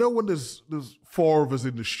you know when there's 4 of us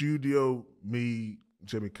in the studio, me,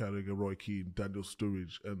 Jamie Carragher, Roy Keane, Daniel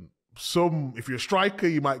Sturridge, and if you're a striker,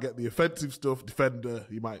 you might get the offensive stuff. Defender,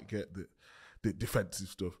 you might get the defensive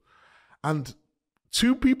stuff. And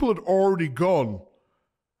 2 people had already gone,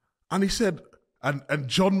 and he said, and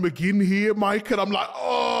John McGinn here, Micah, and I'm like,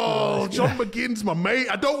 oh, John McGinn's my mate.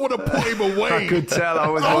 I don't want to put him away. I could tell. I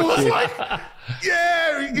was like,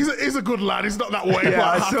 yeah, he's a good lad. He's not that way. Yeah,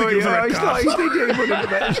 I saw you. He's thinking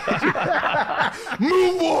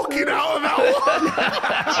moonwalking out of that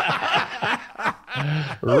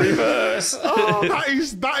one. Reverse. Oh,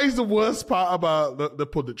 that is the worst part about the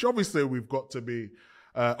punditry. Obviously, we've got to be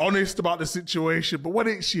honest about the situation, but when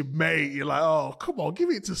it's your mate, you're like, oh, come on, give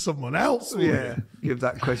it to someone else. Yeah, give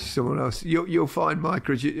that question to someone else. You'll find,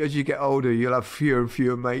 Micah, as you get older, you'll have fewer and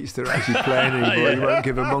fewer mates that are actually playing anymore. You won't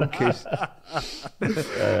give a monkeys.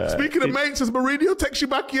 Speaking of mates, has Mourinho text you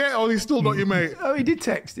back yet, or he's still not your mate? Oh, he did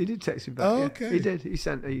text him back. Oh, yeah. okay. He did. He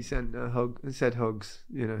sent a hug and said hugs.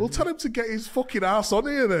 You know. Well, tell him to get his fucking ass on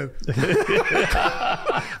here then.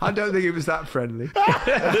 I don't think it was that friendly.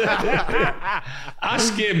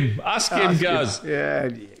 Ask him, Gaz. Yeah,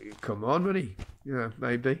 come on, buddy. Yeah,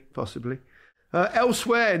 maybe, possibly.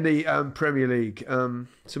 Elsewhere in the Premier League,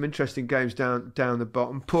 some interesting games down the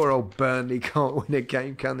bottom. Poor old Burnley can't win a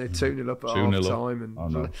game, can they? 2-0 up at half time,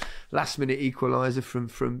 and last minute equaliser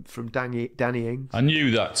from Danny Ings. I knew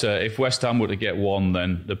that if West Ham were to get one,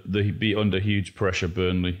 then they'd be under huge pressure,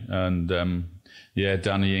 Burnley, and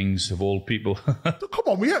Danny Ings of all people. Come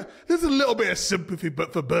on, there's a little bit of sympathy,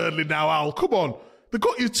 but for Burnley now, Al. Come on, they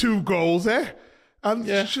got you 2 goals, and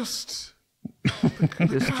just get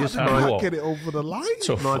it over the line.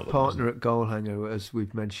 My partner at Goalhanger, as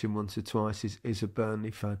we've mentioned once or twice, is a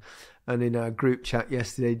Burnley fan, and in our group chat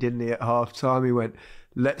yesterday, didn't he? At half time, he went,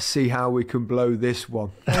 "Let's see how we can blow this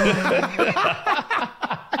one."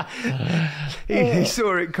 He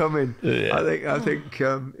saw it coming. Yeah. I think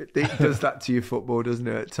it does that to your football, doesn't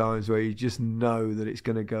it? At times where you just know that it's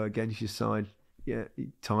going to go against your side. Yeah,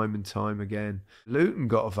 time and time again. Luton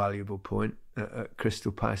got a valuable point at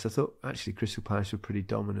Crystal Palace. I thought actually Crystal Palace were pretty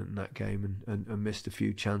dominant in that game and missed a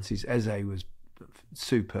few chances. Eze was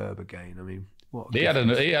superb again. I mean, he had an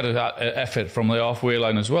effort from the halfway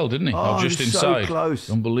line as well, didn't he? Oh, just he was inside. So close.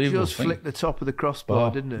 Unbelievable. Just flicked the top of the crossbar,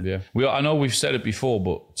 didn't it? Yeah. I know we've said it before,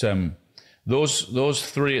 but those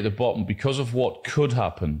 3 at the bottom, because of what could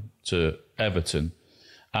happen to Everton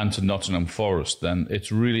and to Nottingham Forest, then it's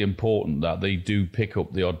really important that they do pick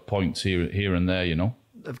up the odd points here and there, you know.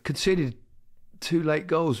 They've conceded 2 late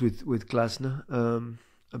goals with Glasner,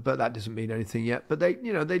 but that doesn't mean anything yet. But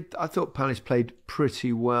I thought Palace played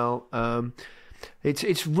pretty well.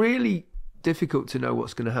 It's really difficult to know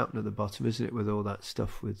what's going to happen at the bottom, isn't it, with all that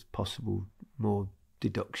stuff, with possible more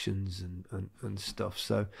deductions and stuff.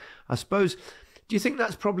 So I suppose, do you think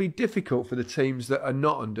that's probably difficult for the teams that are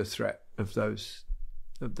not under threat of those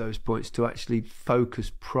points to actually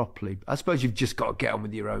focus properly? I suppose you've just got to get on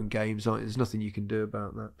with your own games, aren't you? There's nothing you can do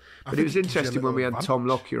about that. But it was interesting when we had Tom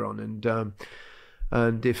Lockyer on,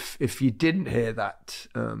 and if you didn't hear that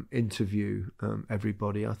interview,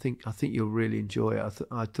 everybody, I think you'll really enjoy it.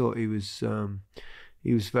 I thought he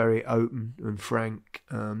was very open and frank,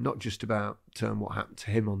 not just about what happened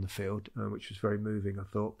to him on the field, which was very moving, I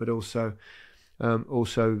thought, but also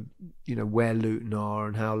where Luton are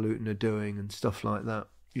and how Luton are doing and stuff like that.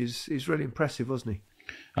 He's really impressive, wasn't he?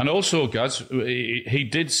 And also, Gaz, he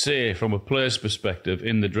did say from a player's perspective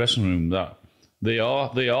in the dressing room that they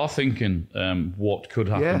are thinking what could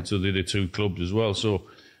happen to the other 2 clubs as well. So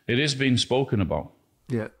it is being spoken about.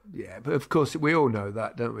 Yeah, but of course we all know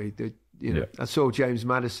that, don't we? you know, I saw James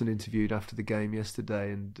Maddison interviewed after the game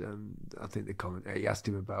yesterday, and I think he asked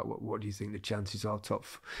him about what do you think the chances are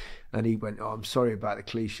and he went, "Oh, I'm sorry about the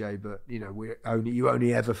cliche, but you know, you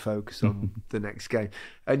only ever focus on the next game."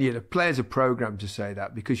 And you know, players are programmed to say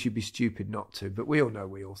that because you'd be stupid not to. But we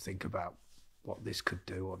all think about what this could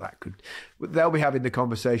do or that could. They'll be having the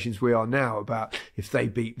conversations we are now about if they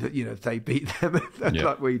beat them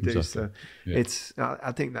like we do. Exactly. So it's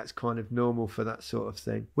I think that's kind of normal for that sort of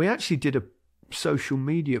thing. We actually did a social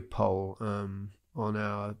media poll on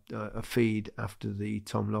our a feed after the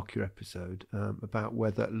Tom Lockyer episode about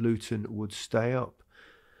whether Luton would stay up.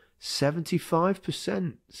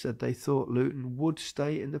 75% said they thought Luton would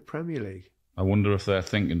stay in the Premier League. I wonder if they're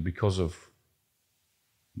thinking because of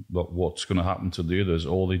what's going to happen to the others,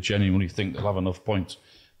 or they genuinely think they'll have enough points.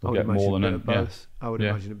 They'll get more than both. I would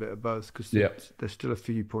imagine a bit of both, because there's still a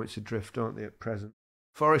few points adrift, aren't they, at present?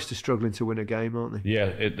 Forest are struggling to win a game, aren't they?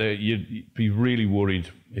 Yeah, you'd be really worried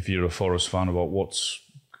if you're a Forest fan about what's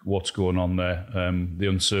going on there. The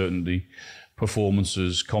uncertainty,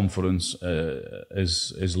 performances, confidence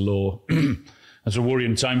is low. It's a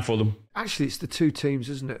worrying time for them. Actually, it's the two teams,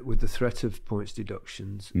 isn't it, with the threat of points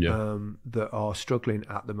deductions that are struggling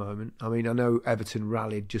at the moment. I mean, I know Everton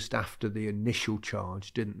rallied just after the initial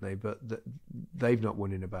charge, didn't they? But they've not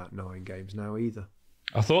won in about 9 games now either.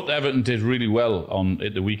 I thought Everton did really well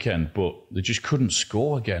at the weekend, but they just couldn't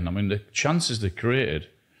score again. I mean, the chances they created,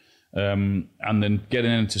 and then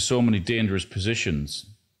getting into so many dangerous positions,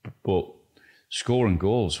 but scoring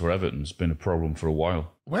goals for Everton's been a problem for a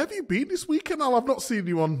while. Where have you been this weekend, Al? I've not seen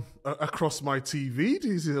you on across my TV.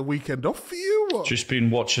 Is it a weekend off for you? Or? Just been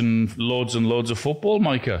watching loads and loads of football,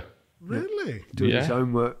 Micah. Really? Doing his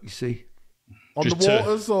homework, you see. On the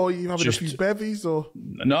waters, or are you having a few bevies, or?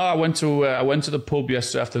 No, I went to the pub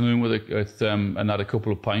yesterday afternoon and had a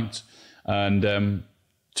couple of pints, and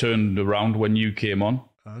turned around when you came on.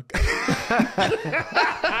 Okay.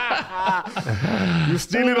 You're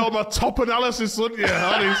stealing all my top analysis, aren't you?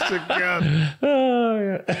 Honest to God. Oh,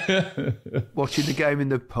 yeah. Watching the game in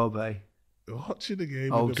the pub, eh? Watching the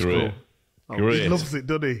game in the pub. Great. He loves it,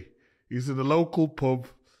 doesn't he? He's in the local pub.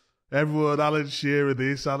 Everyone, Alan Shearer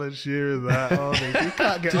this, Alan Shearer that. Oh, you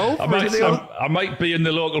can't get over it. I might be in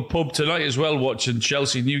the local pub tonight as well, watching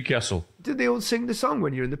Chelsea Newcastle. Did they all sing the song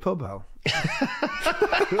when you're in the pub, Al?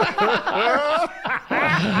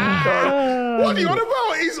 What are you on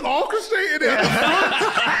about? He's orchestrating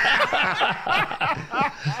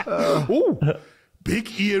it. Ooh.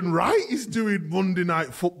 Big Ian Wright is doing Monday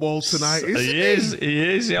Night Football tonight, isn't he?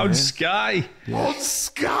 He is on Sky. Yeah. On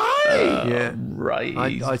Sky? Yeah. Right.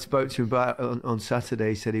 I spoke to him about it on Saturday.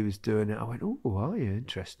 He said he was doing it. I went, "Oh, are you?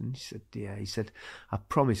 Interesting." He said, "Yeah." He said, "I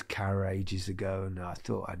promised Cara ages ago, and I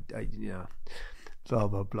thought I'd blah,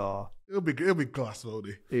 blah, blah." He'll be class, won't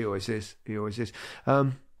he? He always is.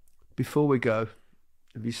 Before we go,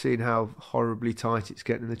 have you seen how horribly tight it's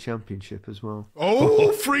getting in the Championship as well?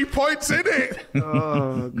 Oh, 3 points in it.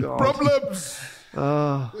 Oh, God. Problems.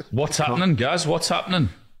 What's happening, guys? What's happening?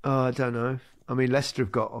 I don't know. I mean, Leicester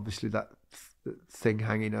have got, obviously, that thing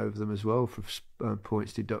hanging over them as well for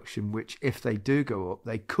points deduction, which, if they do go up,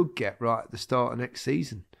 they could get right at the start of next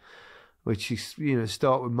season, which is,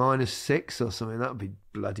 start with -6 or something. That would be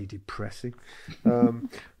bloody depressing. The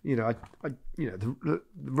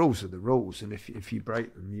rules are the rules, and if you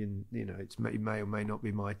break them, it may or may not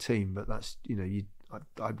be my team. But that's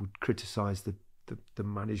I would criticise the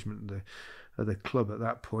management of the club at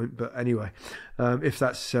that point. But anyway, if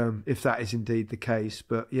that is indeed the case,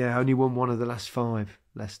 but yeah, only won one of the last 5,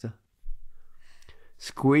 Leicester.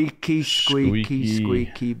 Squeaky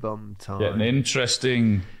bum time. Getting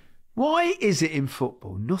interesting. Why is it in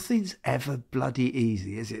football? Nothing's ever bloody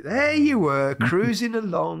easy, is it? There you were, cruising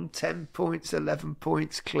along, 10 points, 11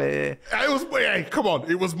 points clear. Hey, come on,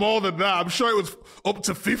 it was more than that. I'm sure it was up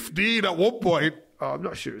to 15 at one point. Oh, I'm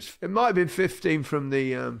not sure. It might have been 15 from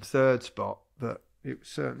the third spot, but it was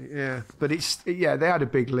certainly, yeah. But they had a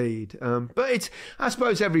big lead. But I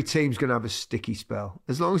suppose every team's going to have a sticky spell,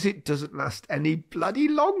 as long as it doesn't last any bloody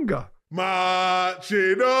longer.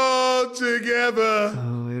 Marching on together.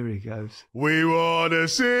 Oh, here he goes. We want to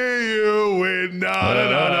see you win.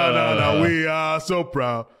 No. We are so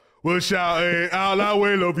proud. We'll shout it out loud.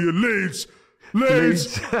 We love you, Leeds.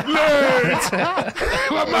 Leeds. We're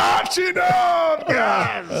marching on,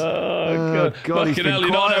 guys. Oh, God. Fucking hell, you're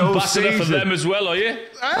not an ambassador for them as well, are you?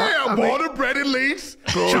 Hey, I'm born and bred in Leeds.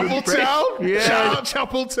 Chapeltown. Yeah.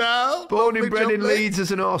 Chapeltown. Born and bred in Leeds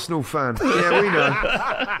as an Arsenal fan. Yeah, we know.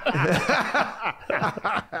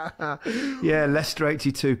 Yeah, Leicester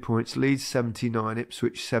 82 points, Leeds 79,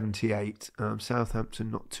 Ipswich 78.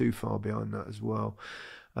 Southampton not too far behind that as well.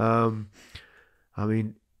 I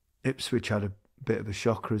mean, Ipswich had a bit of a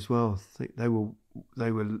shocker as well. I think they were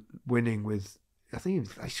winning with, I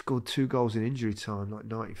think they scored 2 goals in injury time, like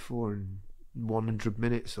 94 and 100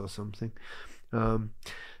 minutes or something.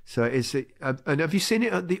 So and have you seen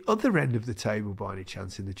it at the other end of the table by any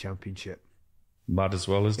chance in the Championship? Mad as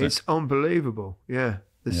well, isn't it? It's unbelievable. Yeah,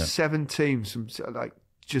 there's 7 teams from like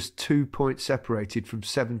just 2 points separated from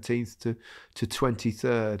 17th to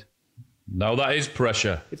 23rd. Now that is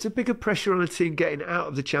pressure. It's a bigger pressure on a team getting out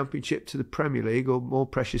of the Championship to the Premier League, or more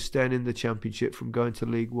pressure staying in the Championship from going to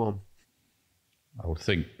League One? I would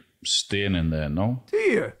think staying in there, no? Do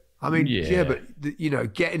you? I mean, yeah,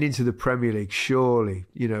 but getting into the Premier League, surely,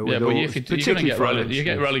 Yeah, but you're going to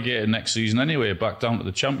get relegated next season anyway, back down to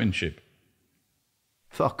the Championship.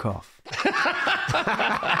 Fuck off.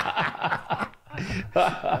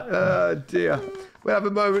 Oh, dear. We'll have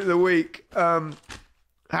a moment of the week.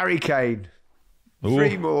 Harry Kane. Ooh.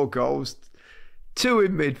 3 more goals. 2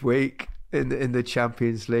 in midweek in the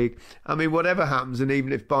Champions League. I mean, whatever happens, and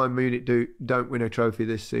even if Bayern Munich don't win a trophy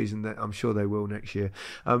this season, I'm sure they will next year.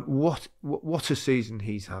 What a season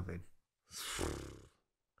he's having.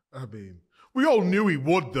 I mean, we all knew he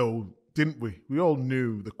would, though, didn't we? We all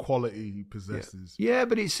knew the quality he possesses. Yeah,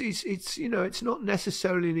 but it's it's not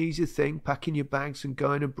necessarily an easy thing, packing your bags and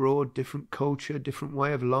going abroad, different culture, different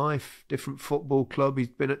way of life, different football club. He's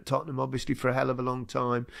been at Tottenham, obviously, for a hell of a long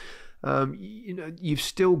time. You've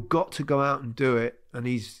still got to go out and do it, and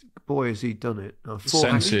has he done it.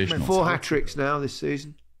 4 hat-tricks now this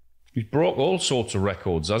season. He's broke all sorts of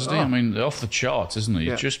records, hasn't he? I mean, off the charts, isn't he?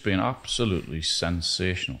 He's just been absolutely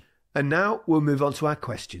sensational. And now we'll move on to our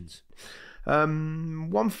questions.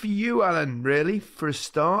 One for you, Alan, really, for a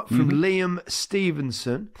start, from Liam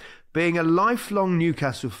Stevenson. Being a lifelong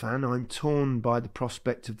Newcastle fan, I'm torn by the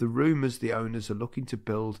prospect of the rumours the owners are looking to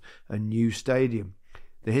build a new stadium.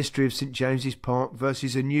 The history of St James's Park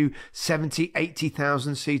versus a new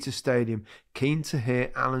 80,000 seater stadium. Keen to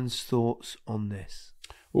hear Alan's thoughts on this.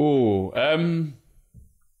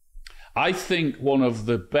 I think one of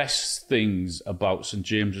the best things about St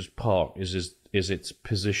James's Park is its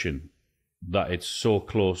position, that it's so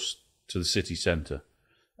close to the city centre.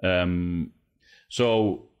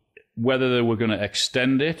 So whether they were going to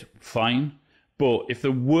extend it, fine. But if they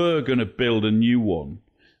were going to build a new one,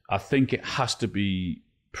 I think it has to be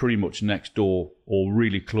pretty much next door or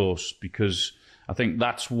really close, because I think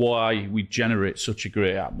that's why we generate such a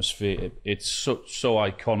great atmosphere. It's so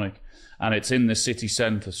iconic, and it's in the city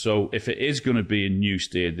centre. So if it is going to be a new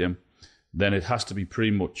stadium, then it has to be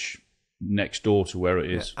pretty much next door to where it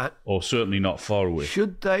is, or certainly not far away.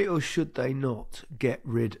 Should they or should they not get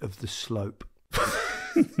rid of the slope?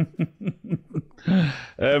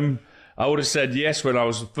 I would have said yes when I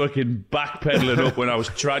was fucking backpedaling up, when I was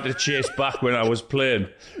trying to chase back when I was playing.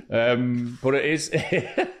 But it is a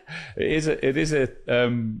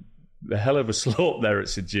hell of a slope there at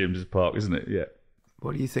St James's Park, isn't it? Yeah.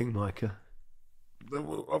 What do you think, Micah?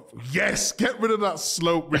 Yes, get rid of that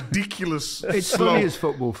slope, ridiculous It's slope. funny as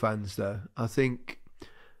football fans, though. I think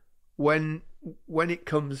when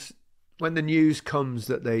the news comes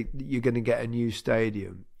that you're going to get a new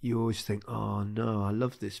stadium, you always think, oh no, I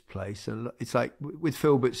love this place. And it's like with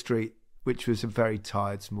Filbert Street, which was a very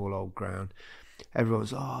tired, small old ground.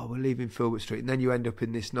 Everyone's, oh, we're leaving Filbert Street. And then you end up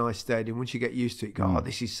in this nice stadium. Once you get used to it, you go, oh,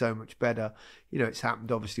 this is so much better. It's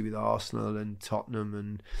happened obviously with Arsenal and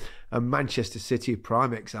Tottenham and Manchester City, a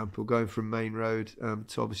prime example, going from Main Road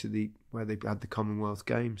to obviously where they had the Commonwealth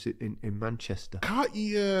Games in Manchester. Can't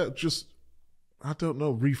you just, I don't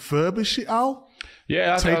know, refurbish it, Al?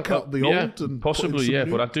 Yeah, take out the old and possibly, put in some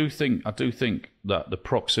but new? I do think that the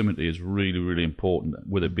proximity is really, really important,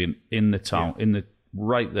 with it being in the town,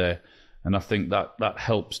 right there. And I think that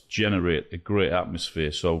helps generate a great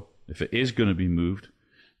atmosphere. So if it is going to be moved,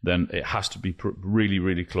 then it has to be really,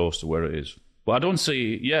 really close to where it is. But I don't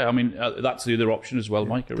see, I mean, that's the other option as well,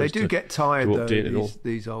 Micah. They do get tired, though,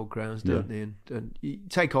 these old grounds, don't they? And you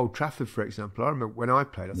take Old Trafford, for example. I remember when I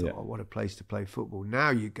played, I thought, oh, what a place to play football.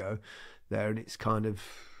 Now you go there and it's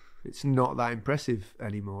not that impressive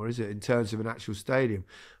anymore, is it, in terms of an actual stadium?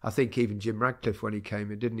 I think even Jim Radcliffe, when he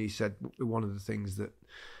came in, didn't he, said one of the things that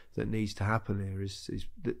needs to happen here is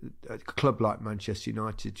a club like Manchester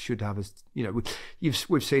United should have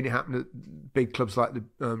we've seen it happen at big clubs like the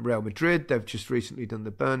Real Madrid. They've just recently done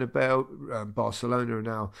the Bernabeu. Barcelona are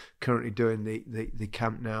now currently doing the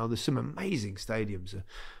Camp Nou. There's some amazing stadiums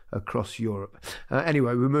across Europe.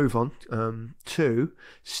 Anyway, we move on to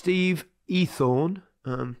Steve Ethorn.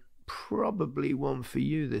 Probably one for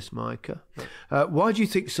you, this, Micah. Why do you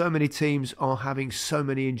think so many teams are having so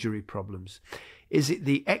many injury problems? Is it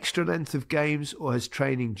the extra length of games, or has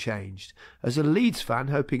training changed? As a Leeds fan,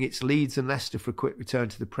 hoping it's Leeds and Leicester for a quick return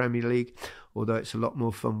to the Premier League, although it's a lot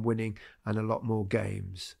more fun winning and a lot more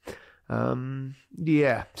games.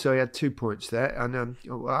 Yeah, so he had 2 points there, and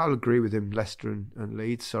I'll agree with him, Leicester and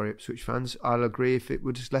Leeds. Sorry, Ipswich fans. I'll agree if it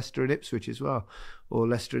was Leicester and Ipswich as well, or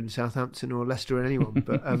Leicester and Southampton, or Leicester and anyone.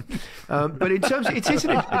 But in terms of,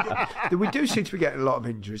 we do seem to be getting a lot of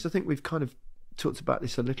injuries. I think we've kind of talked about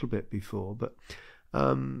this a little bit before, but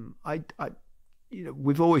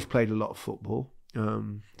we've always played a lot of football.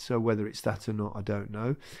 So whether it's that or not, I don't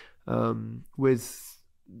know.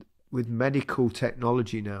 With medical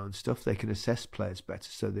technology now and stuff, they can assess players better,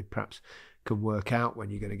 so they perhaps can work out when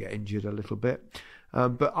you're going to get injured a little bit.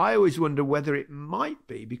 But I always wonder whether it might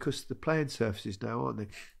be because the playing surfaces now, aren't they?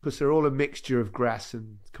 Because they're all a mixture of grass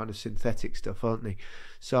and kind of synthetic stuff, aren't they?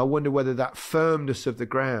 So I wonder whether that firmness of the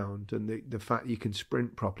ground and the fact that you can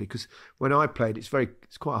sprint properly, because when I played, it's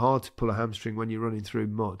quite hard to pull a hamstring when you're running through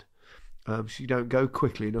mud. So you don't go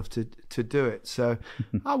quickly enough to do it. So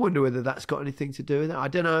I wonder whether that's got anything to do with it. I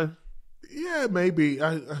don't know. Yeah, maybe.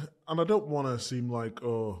 And I don't want to seem like,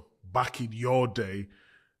 back in your day,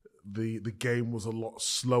 the game was a lot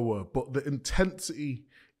slower, but the intensity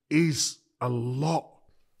is a lot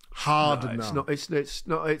harder now.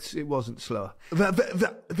 It wasn't slower.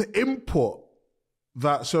 The input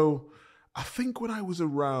that, so I think when I was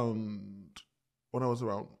around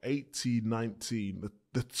 18, 19,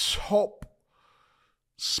 the top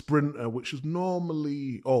sprinter, which was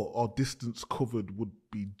normally or distance covered, would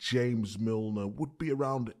be James Milner, would be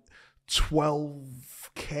around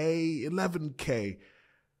 12k, 11k.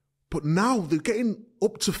 But now they're getting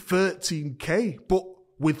up to 13k, but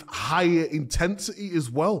with higher intensity as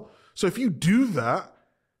well. So if you do that,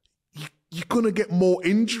 you're going to get more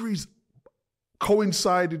injuries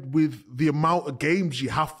coincided with the amount of games you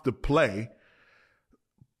have to play.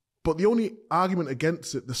 But the only argument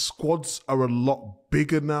against it, the squads are a lot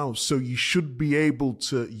bigger now, so you should be able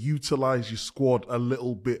to utilise your squad a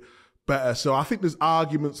little bit better. So I think there's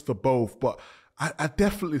arguments for both, but I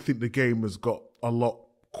definitely think the game has got a lot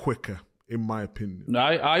quicker, in my opinion. No,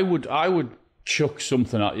 I would chuck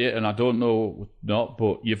something at you, and I don't know not,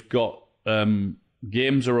 but you've got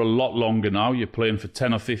games are a lot longer now. You're playing for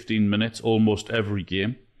 10 or 15 minutes almost every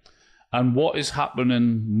game. And what is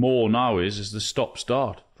happening more now is the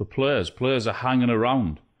stop-start for players. Players are hanging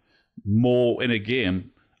around more in a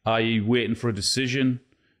game, i.e. waiting for a decision.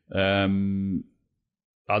 I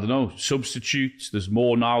don't know, substitutes. There's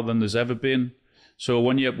more now than there's ever been. So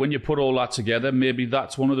when you put all that together, maybe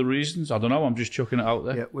that's one of the reasons. I don't know, I'm just chucking it out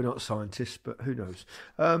there. Yeah, we're not scientists, but who knows.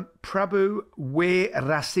 Prabhu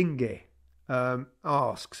Weerasinghe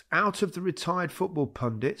asks, out of the retired football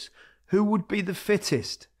pundits, who would be the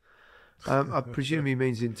fittest? I presume he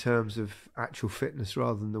means in terms of actual fitness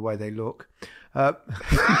rather than the way they look. My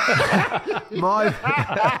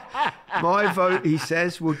vote, he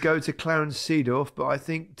says, would go to Clarence Seedorf, but I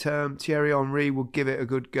think Thierry Henry will give it a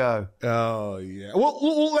good go. Oh, yeah.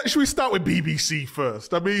 Well, should we start with BBC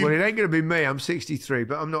first? I mean... Well, it ain't going to be me. I'm 63,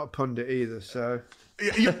 but I'm not a pundit either, so...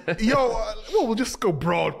 We'll just go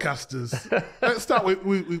broadcasters. Let's start with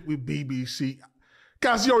BBC.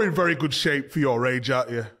 Gaz, you're in very good shape for your age,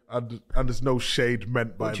 aren't you? And there's no shade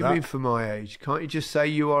meant by that. What do you mean for my age? Can't you just say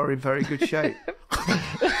you are in very good shape?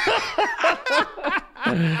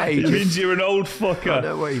 It means you're an old fucker. I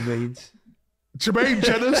know what he means. Jermaine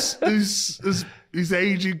Jenas is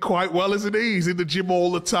aging quite well, isn't he? He's in the gym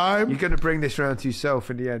all the time. You're going to bring this round to yourself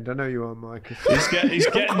in the end. I know you are, Micah. He's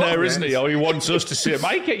getting there, isn't he? Oh, he wants us to see it.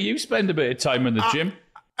 Micah, you spend a bit of time in the gym.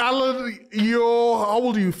 Alan, how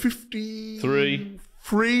old are you? 53?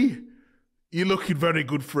 You're looking very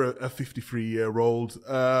good for a 53-year-old.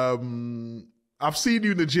 I've seen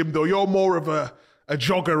you in the gym, though. You're more of a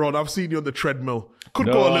jogger on. I've seen you on the treadmill. Could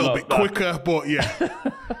go a little bit quicker, but yeah.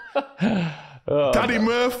 Danny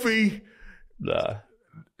Murphy,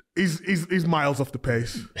 he's miles off the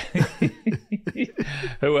pace.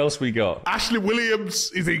 Who else we got? Ashley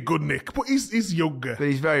Williams is in good nick, but he's younger. But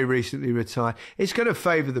he's very recently retired. It's going to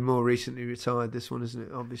favour the more recently retired, this one, isn't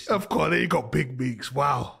it? Obviously. Of course, you got big beaks.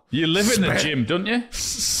 Wow. You live in the gym, don't you?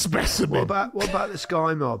 Specimen. What about the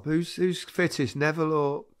Sky Mob? Who's fittest, Neville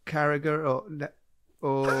or Carragher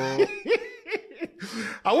or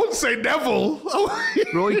I wouldn't say Neville.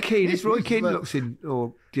 Roy Keane. Roy Keane looks in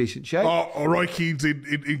decent shape. Oh, Roy Keane's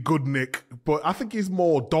in good nick. But I think he's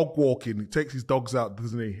more dog walking. He takes his dogs out,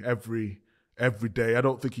 doesn't he, every day. I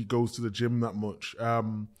don't think he goes to the gym that much.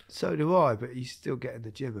 So do I, but he's still getting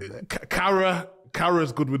the gym a bit.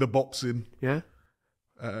 Cara's good with the boxing. Yeah.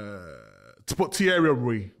 But Thierry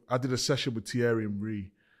Henry, I did a session with Thierry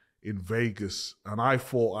Henry. in Vegas, and I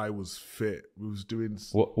thought I was fit. We was doing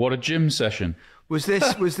What a gym session. Was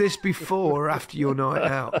this before or after your night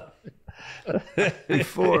out?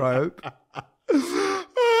 Before, I hope.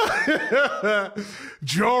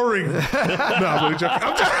 During. No, I'm only joking.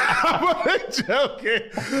 I'm only joking.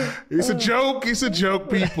 It's a joke. It's a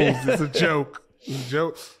joke, people. It's a joke. It's a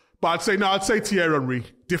joke. But I'd say Thierry Henry,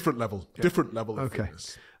 different level. Different level of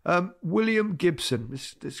fitness. William Gibson.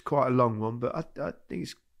 This is quite a long one, but I think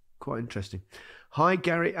it's quite interesting. Hi,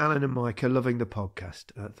 Gary, Alan and Micah, loving the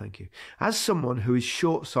podcast. Thank you. As someone who is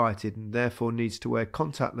short-sighted and therefore needs to wear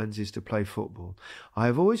contact lenses to play football, I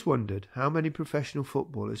have always wondered how many professional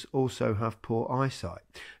footballers also have poor eyesight,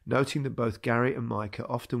 noting that both Gary and Micah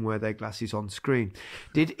often wear their glasses on screen.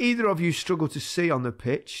 Did either of you struggle to see on the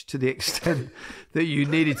pitch to the extent that you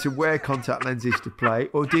needed to wear contact lenses to play,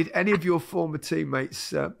 or did any of your former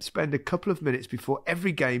teammates spend a couple of minutes before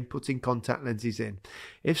every game putting contact lenses in?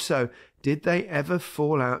 If so, did they ever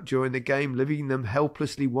fall out during the game, leaving them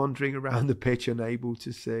helplessly wandering around the pitch, unable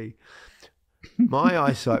to see? My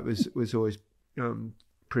eyesight was always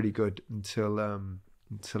pretty good until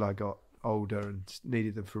I got older and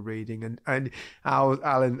needed them for reading. And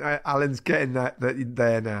Alan's getting that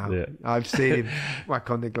there now. Yeah. I've seen him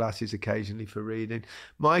whack on the glasses occasionally for reading.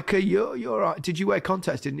 Micah, you're right. Did you wear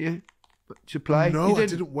contacts? Didn't you? To play? No, I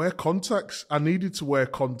didn't wear contacts. I needed to wear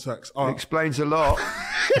contacts. It explains a lot.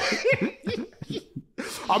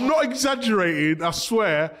 I'm not exaggerating, I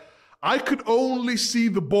swear. I could only see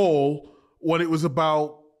the ball when it was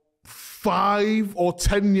about 5 or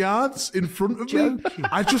 10 yards in front of me.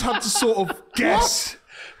 I just had to sort of guess.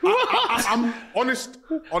 I'm honest.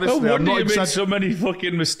 Honestly, no I'm wonder not you made so many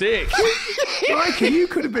fucking mistakes. Micah, you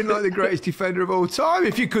could have been like the greatest defender of all time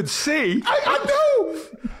if you could see. I know.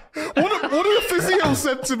 One of the physios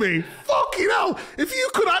said to me, "Fucking hell! If you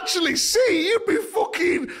could actually see, you'd be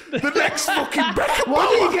fucking the next fucking Beckenbauer." Why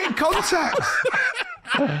do you get contacts?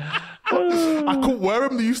 I couldn't wear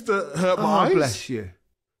them. They used to hurt my eyes. Bless you.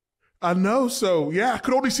 I know. So yeah, I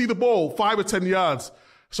could only see the ball 5 or 10 yards.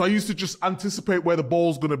 So I used to just anticipate where the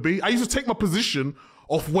ball's going to be. I used to take my position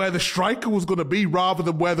off where the striker was going to be rather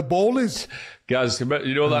than where the ball is. Guys, you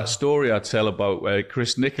know that story I tell about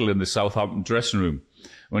Chris Nicholl in the Southampton dressing room?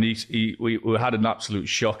 When we had an absolute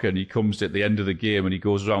shocker, and he comes at the end of the game and he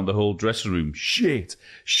goes around the whole dressing room, shit,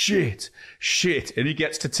 and he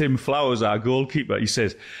gets to Tim Flowers, our goalkeeper. He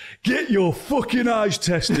says, "Get your fucking eyes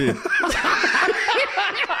tested."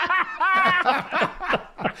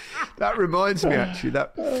 That reminds me, actually.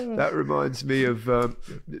 That reminds me of a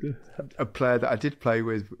player that I did play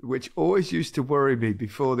with, which always used to worry me.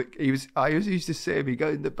 I used to see him. He go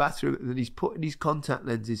in the bathroom and then he's putting his contact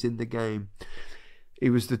lenses in the game. He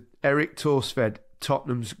was the Eric Torsved,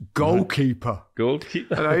 Tottenham's goalkeeper.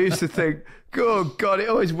 And I used to think, oh, God, it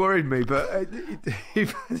always worried me, but he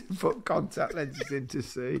put contact lenses in to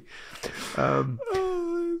see.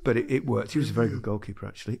 But it worked. He was a very good goalkeeper,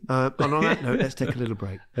 actually. And on that note, let's take a little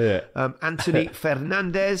break. Yeah. Anthony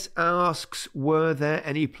Fernandez asks, were there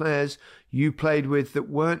any players you played with that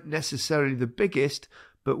weren't necessarily the biggest,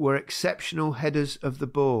 but were exceptional headers of the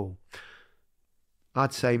ball?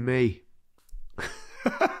 I'd say me.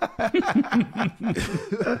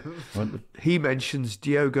 He mentions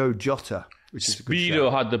Diogo Jota, which is a good Speedo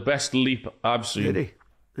shout. had the best leap I've seen. Did he?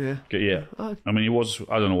 Yeah. I mean, he was,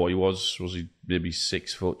 I don't know what he was. Was he maybe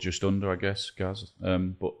 6 foot, just under, I guess, Gaz?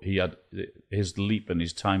 But he had, his leap and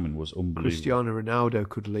his timing was unbelievable. Cristiano Ronaldo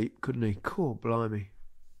could leap, couldn't he? Cool, blimey.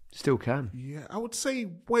 Still can. Yeah, I would say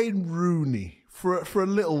Wayne Rooney, for a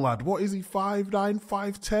little lad. What is he, 5'9",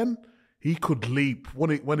 5'10"? He could leap.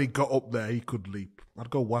 When he got up there, he could leap. I'd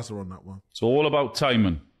go Wazza on that one. It's all about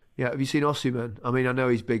timing. Yeah, have you seen Osimhen? I mean, I know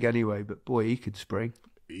he's big anyway, but boy, he could spring.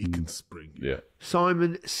 He can spring. Yeah.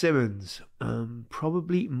 Simon Simmons,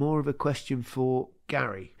 probably more of a question for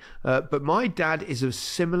Gary. But my dad is of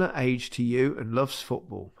similar age to you and loves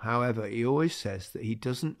football. However, he always says that he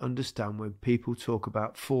doesn't understand when people talk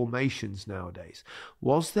about formations nowadays.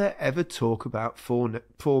 Was there ever talk about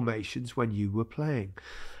formations when you were playing?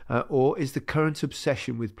 Or is the current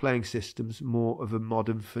obsession with playing systems more of a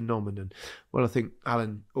modern phenomenon? Well, I think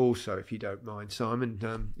Alan also, if you don't mind,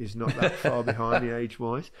 Simon, is not that far behind the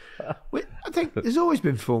age-wise. I think there's always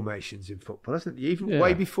been formations in football, hasn't there? Even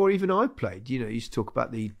way before even I played. You know, you used to talk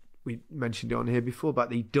about we mentioned it on here before, about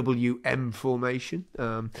the WM formation.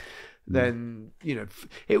 Then, you know,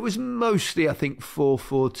 it was mostly, I think,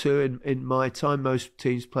 4-4-2 in my time. Most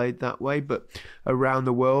teams played that way, but around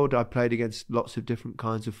the world, I played against lots of different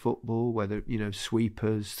kinds of football, whether, you know,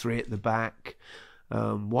 sweepers, 3 at the back,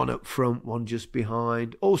 1 up front, 1 just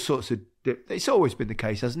behind, all sorts of... It's always been the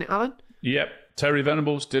case, hasn't it, Alan? Yep, Terry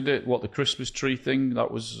Venables did it. The Christmas tree thing, that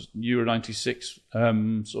was Euro 96.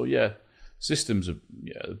 So, yeah, systems are,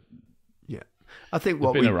 Yeah. I think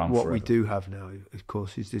what we do have now, of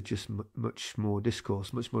course, is there's just much more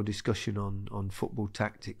discourse, much more discussion on football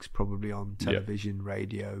tactics, probably on television,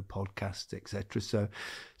 radio, podcasts, etc.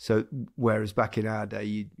 So whereas back in our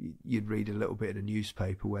day, you'd read a little bit in a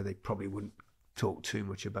newspaper where they probably wouldn't talk too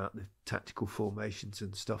much about the tactical formations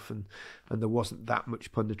and stuff, and there wasn't that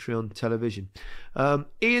much punditry on television.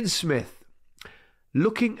 Ian Smith,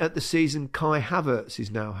 looking at the season Kai Havertz is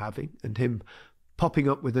now having, and him popping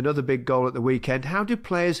up with another big goal at the weekend, how do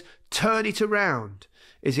players turn it around?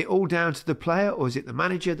 Is it all down to the player, or is it the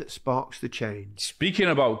manager that sparks the change? Speaking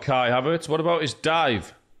about Kai Havertz, what about his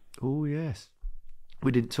dive? Oh, yes.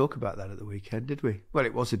 We didn't talk about that at the weekend, did we? Well,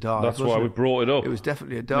 it was a dive. That's why we brought it up. It was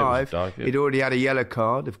definitely a dive. Yeah. He'd already had a yellow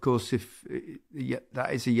card. Of course, if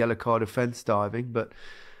that is a yellow card offence, diving, but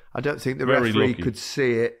I don't think the referee could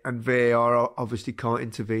see it, and VAR obviously can't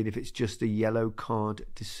intervene if it's just a yellow card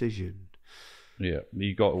decision. Yeah,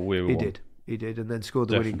 he got away with one. He did, and then scored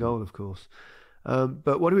the winning goal, of course.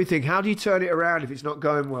 But what do we think? How do you turn it around if it's not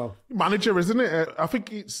going well? Manager, isn't it? I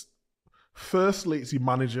think it's your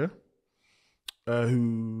manager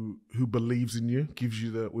who believes in you, gives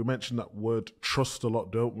you we mentioned that word trust a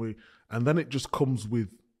lot, don't we? And then it just comes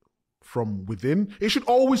from within. It should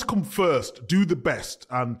always come first. Do the best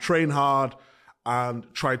and train hard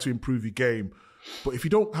and try to improve your game. But if you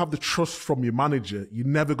don't have the trust from your manager, you're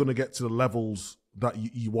never going to get to the levels that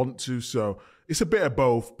you want to. So it's a bit of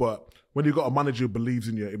both. But when you've got a manager who believes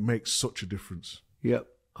in you, it makes such a difference. Yep,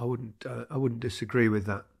 I wouldn't disagree with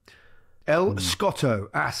that. El Scotto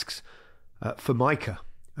asks for Micah.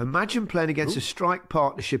 Imagine playing against a strike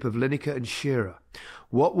partnership of Lineker and Shearer.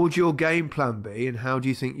 What would your game plan be, and how do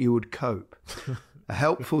you think you would cope? A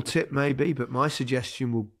helpful tip maybe, but my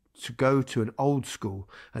suggestion will to go to an old school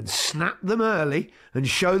and snap them early and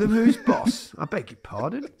show them who's boss. I beg your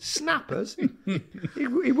pardon? Snappers? He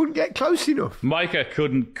wouldn't get close enough. Micah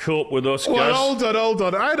couldn't cope with us guys. Well, hold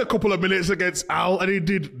on. I had a couple of minutes against Al and he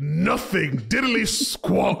did nothing. Diddly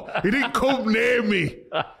squat. He didn't come near me.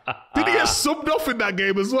 Did he get subbed off in that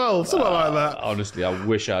game as well? Something like that. Honestly, I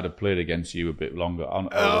wish I'd have played against you a bit longer.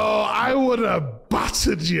 I would have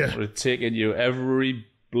battered you. I would have taken you every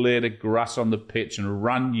blade of grass on the pitch and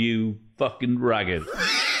ran you fucking ragged.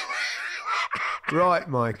 Right,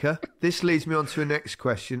 Micah. This leads me on to a next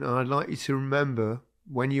question, and I'd like you to remember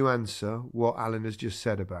when you answer what Alan has just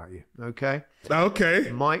said about you. Okay? Okay.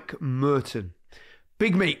 Mike Merton.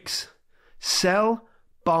 Big Meeks. Sell,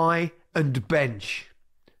 buy, and bench.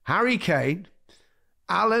 Harry Kane,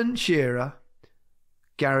 Alan Shearer,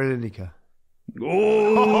 Gary Lineker.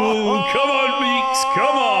 Oh, come on, Meeks,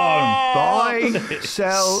 come on. Buy,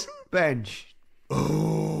 sell, bench.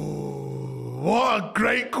 Oh, what a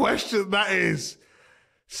great question that is.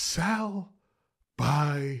 Sell,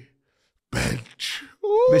 buy, bench.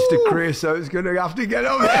 Ooh. Mr. Creosote's going to have to get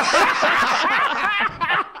up there.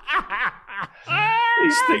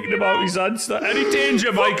 He's thinking about his answer. Any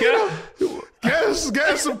danger, Micah?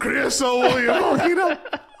 Get some creosote while you're walking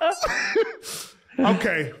up.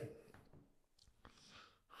 Okay.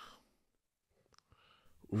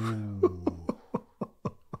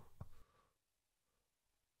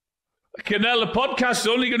 Canel, the podcast's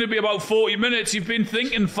only going to be about 40 minutes. You've been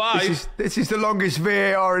thinking 5. This is the longest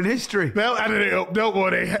VAR in history. They'll edit it up, don't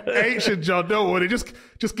worry. H and John, don't worry. Just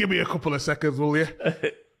give me a couple of seconds, will you?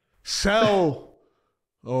 Sell.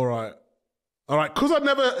 All right. Because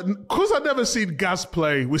I never seen Gaz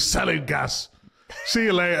play. We're selling Gaz. See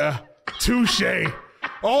you later. Touche.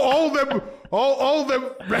 All them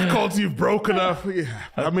records you've broken off. Yeah.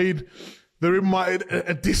 I mean, they're in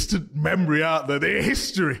a distant memory, aren't they? They're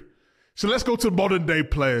history. So let's go to modern day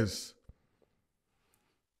players.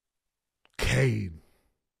 Kane.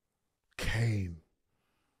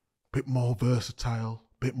 Bit more versatile,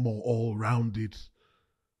 bit more all-rounded.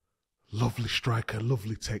 Lovely striker,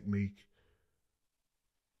 lovely technique.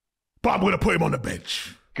 But I'm going to put him on the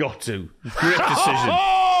bench. Got to. Great decision.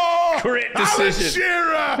 Great decision.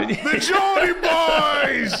 Alan Shearer, the Geordie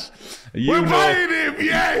boys. We're playing him,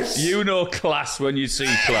 yes. You know class when you see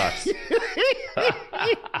class. Look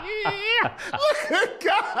at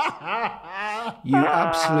God. You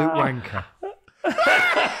absolute wanker.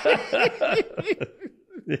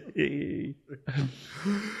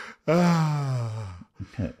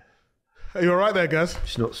 Are you all right there, guys?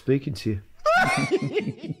 Just not speaking to you.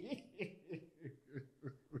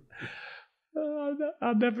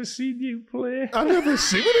 I've never seen you play. We didn't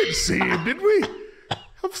see him, did we?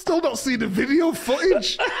 I've still not seen the video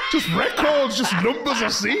footage. Just records, just numbers I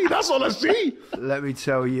see. That's all I see. Let me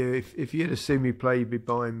tell you, if you'd have seen me play, you'd be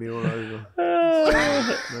buying me all over.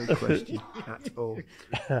 No question at all.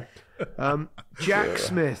 Jack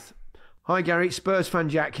Smith. Hi, Gary. Spurs fan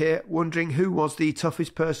Jack here. Wondering who was the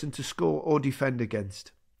toughest person to score or defend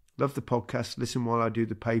against. Love the podcast. Listen while I do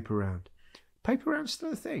the paper round. Paper round's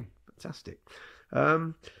still a thing. Fantastic.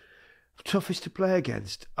 Toughest to play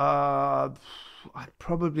against. I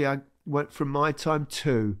went from my time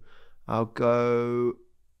to. I'll go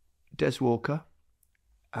Des Walker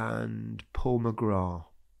and Paul McGrath.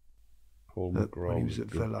 Paul McGrath. When he was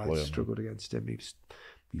at Villa, I struggled against him. He was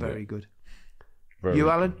very good. Very you,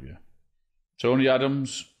 good, Alan? Yeah. Tony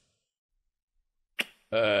Adams.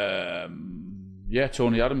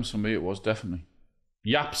 Tony Adams for me it was definitely.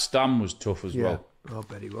 Yap Stam was tough as well. I'll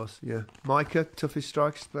bet he was, yeah. Micah, toughest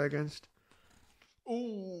strikers to play against?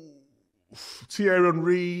 Ooh, Thierry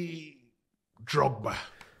Henry, Drogba.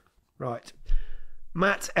 Right.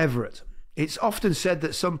 Matt Everett. It's often said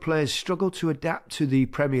that some players struggle to adapt to the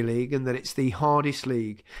Premier League and that it's the hardest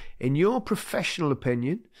league. In your professional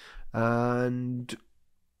opinion, that's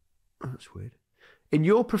weird. In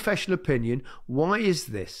your professional opinion, why is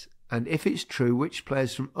this? And if it's true, which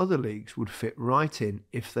players from other leagues would fit right in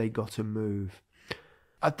if they got a move?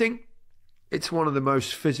 I think it's one of the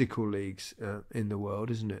most physical leagues in the world,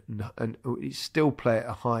 isn't it? And it's still play at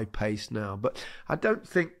a high pace now. But I don't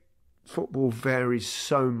think football varies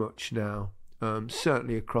so much now,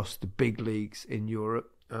 certainly across the big leagues in Europe.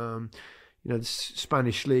 The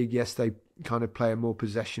Spanish league, yes, they kind of play a more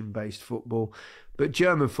possession-based football. But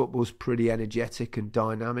German football's pretty energetic and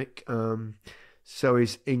dynamic. So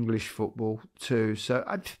is English football too. So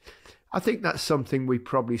I think that's something we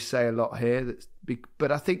probably say a lot here.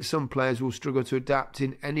 But I think some players will struggle to adapt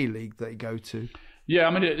in any league they go to. Yeah, I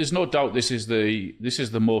mean, there's no doubt this is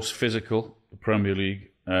the most physical, the Premier League.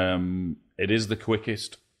 It is the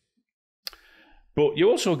quickest. But you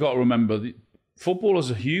also got to remember, football is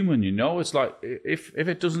a human. It's like if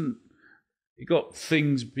it doesn't. You got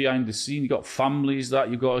things behind the scene. You got families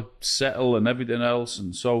that you got to settle and everything else,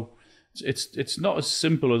 and so it's not as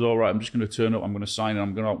simple as all right. I'm just going to turn up. I'm going to sign and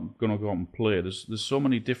I'm going to go out and play. There's so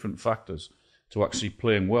many different factors to actually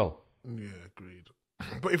playing well. Yeah, agreed.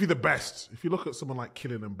 But if you're the best, if you look at someone like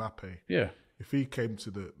Kylian Mbappe, if he came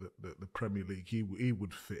to the Premier League, he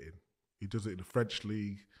would fit in. He does it in the French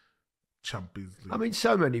league, Champions League. I mean,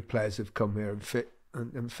 so many players have come here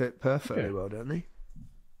and fit perfectly well, don't they?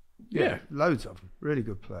 Yeah, loads of them. Really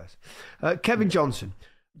good players. Kevin Johnson.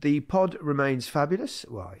 The pod remains fabulous.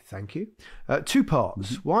 Why, thank you. 2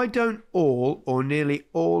 parts. Why don't all or nearly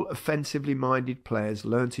all offensively minded players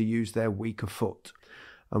learn to use their weaker foot?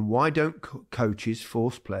 And why don't coaches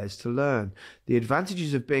force players to learn? The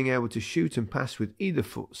advantages of being able to shoot and pass with either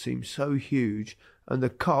foot seem so huge and the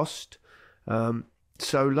cost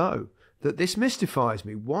so low that this mystifies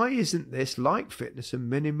me. Why isn't this, like fitness, a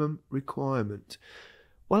minimum requirement?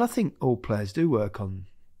 Well, I think all players do work on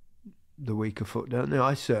the weaker foot, don't they?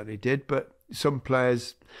 I certainly did, but some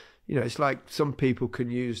players, it's like some people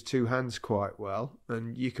can use 2 hands quite well,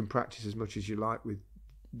 and you can practice as much as you like with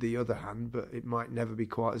the other hand, but it might never be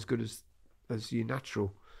quite as good as your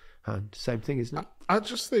natural hand. Same thing, isn't it? I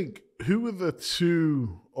just think, who are the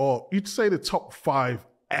 2, or you'd say the top 5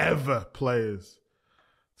 ever players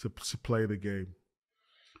to play the game?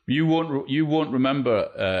 You won't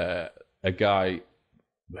remember a guy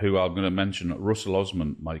who I'm going to mention, Russell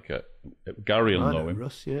Osman, Micah. Gary will know him.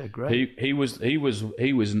 Russ, yeah, great. He was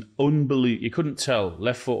an unbelievable. You couldn't tell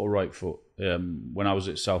left foot or right foot. When I was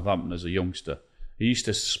at Southampton as a youngster, he used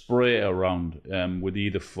to spray it around with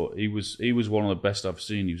either foot. He was one of the best I've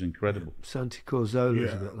seen. He was incredible. Santi Cazorla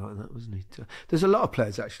was a bit like that, wasn't he? There's a lot of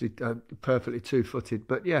players actually perfectly 2-footed,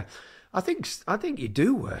 but yeah, I think you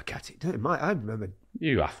do work at it, don't you? I remember.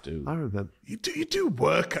 You have to. I remember. You do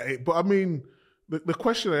work at it, but I mean. The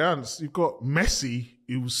question I asked, you've got Messi,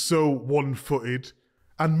 who was so one-footed,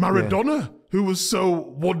 and Maradona, who was so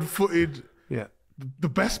one-footed. Yeah, the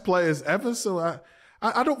best players ever. So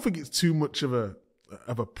I don't think it's too much of a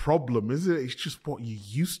problem, is it? It's just what you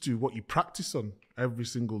used to, what you practice on every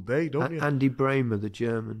single day, don't you? Andy Bremer, the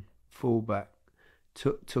German fullback,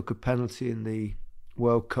 took a penalty in the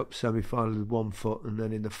World Cup semi-final with 1 foot, and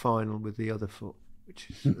then in the final with the other foot, which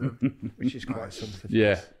is quite something.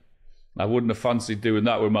 Yeah. I wouldn't have fancied doing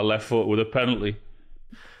that with my left foot with a penalty.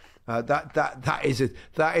 That is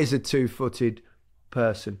a 2-footed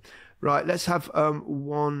person. Right, let's have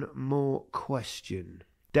one more question.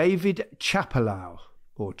 David Chapelau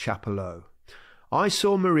or Chapelot. I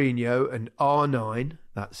saw Mourinho and R9,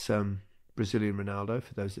 that's Brazilian Ronaldo,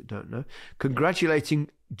 for those that don't know, congratulating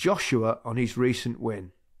Joshua on his recent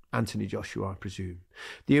win. Anthony Joshua, I presume.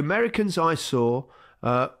 The Americans I saw,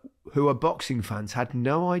 who are boxing fans, had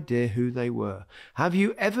no idea who they were. Have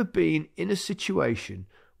you ever been in a situation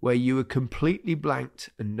where you were completely blanked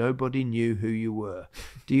and nobody knew who you were?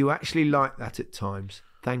 Do you actually like that at times?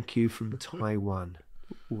 Thank you, from Taiwan.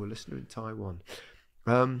 Ooh, a listener in Taiwan.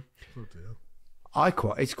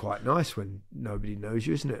 It's quite nice when nobody knows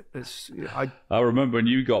you, isn't it? I remember when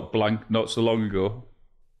you got blanked not so long ago.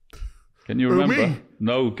 Can you remember? Me?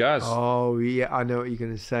 No, Gaz. Oh, yeah, I know what you're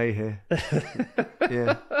going to say here.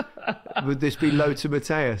 Yeah. Would this be Lothar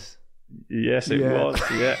Matthäus? Yes, it was.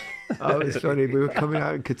 Yeah. Oh, it's funny. We were coming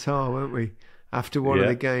out in Qatar, weren't we? After one of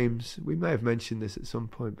the games. We may have mentioned this at some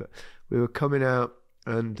point, but we were coming out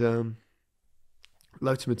and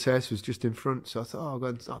Lothar Matthäus was just in front. So I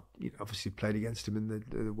thought, obviously played against him in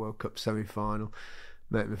the World Cup semi-final.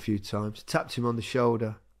 Met him a few times. Tapped him on the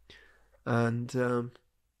shoulder. And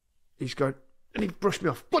he's going, and he brushed me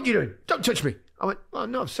off. What are you doing? Don't touch me. I went, oh,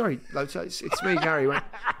 no, sorry, Lothar, it's me, Gary. He went,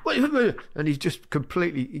 what? And he just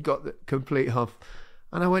he got the complete huff.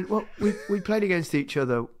 And I went, well, we played against each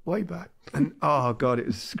other way back. And, oh, God, it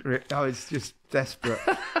was just desperate.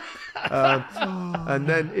 And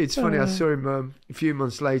then it's funny, I saw him a few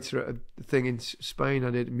months later at a thing in Spain. I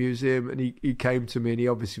did a museum, and he came to me, and he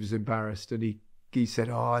obviously was embarrassed. And he said,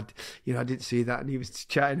 I didn't see that. And he was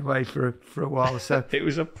chatting away for a while. So it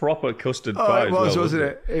was a proper custard pie. It was, wasn't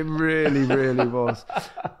it? It really, really was.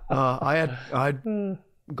 I had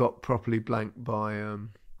got properly blanked by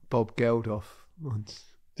Bob Geldof once.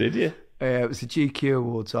 Did you? Yeah, it was the GQ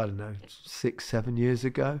Awards, I don't know, 6-7 years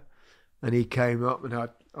ago. And he came up, and I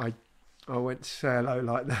went to say hello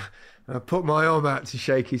like that. And I put my arm out to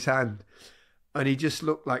shake his hand. And he just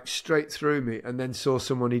looked like straight through me, and then saw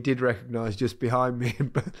someone he did recognise just behind me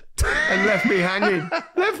and left me hanging.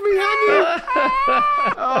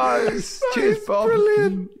 Cheers, Bob.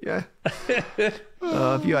 Brilliant. Yeah.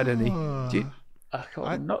 Have you had any? Not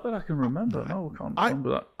that I can remember. No, I can't remember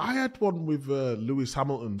that. I had one with Lewis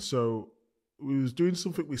Hamilton. So we was doing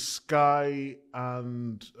something with Sky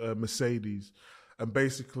and Mercedes. And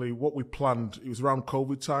basically what we planned, it was around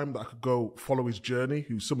COVID time, that I could go follow his journey,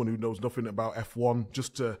 who's someone who knows nothing about F1,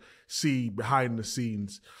 just to see behind the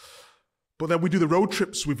scenes. But then we do the road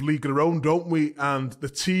trips with League of Their Own, don't we? And the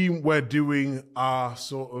team we're doing our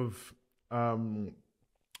sort of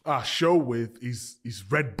our show with is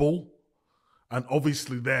Red Bull. And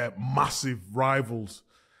obviously they're massive rivals.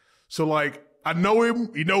 So like, I know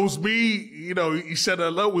him, he knows me, he said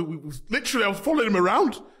hello. We literally, I was following him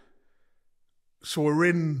around. So we're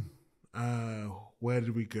in, where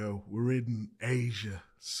did we go? We're in Asia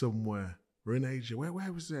somewhere. We're in Asia. Where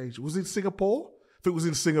was Asia? Was it Singapore? I think it was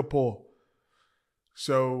in Singapore.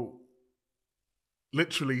 So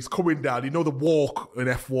literally he's coming down. The walk in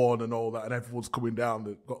F1 and all that, and everyone's coming down.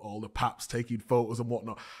 They've got all the paps taking photos and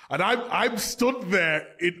whatnot. And I'm stood there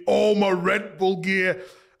in all my Red Bull gear,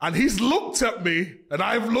 and he's looked at me, and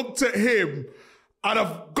I've looked at him, and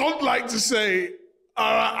I've gone like to say,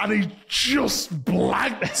 and he just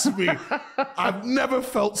blanked me. I've never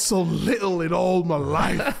felt so little in all my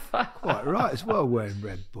life. Quite right as well, wearing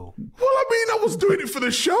Red Bull. Well, I was doing it for the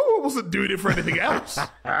show. I wasn't doing it for anything else.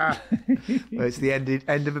 Well, it's the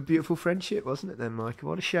end of a beautiful friendship, wasn't it then, Micah?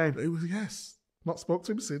 What a shame. It was, yes. Not spoke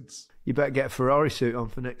to him since. You better get a Ferrari suit on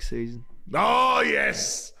for next season. Oh,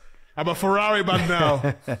 yes. I'm a Ferrari man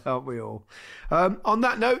now. Aren't we all? On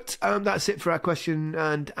that note, that's it for our question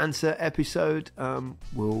and answer episode.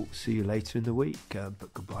 We'll see you later in the week.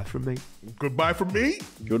 But goodbye from me. Goodbye from me.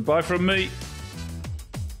 Goodbye from me.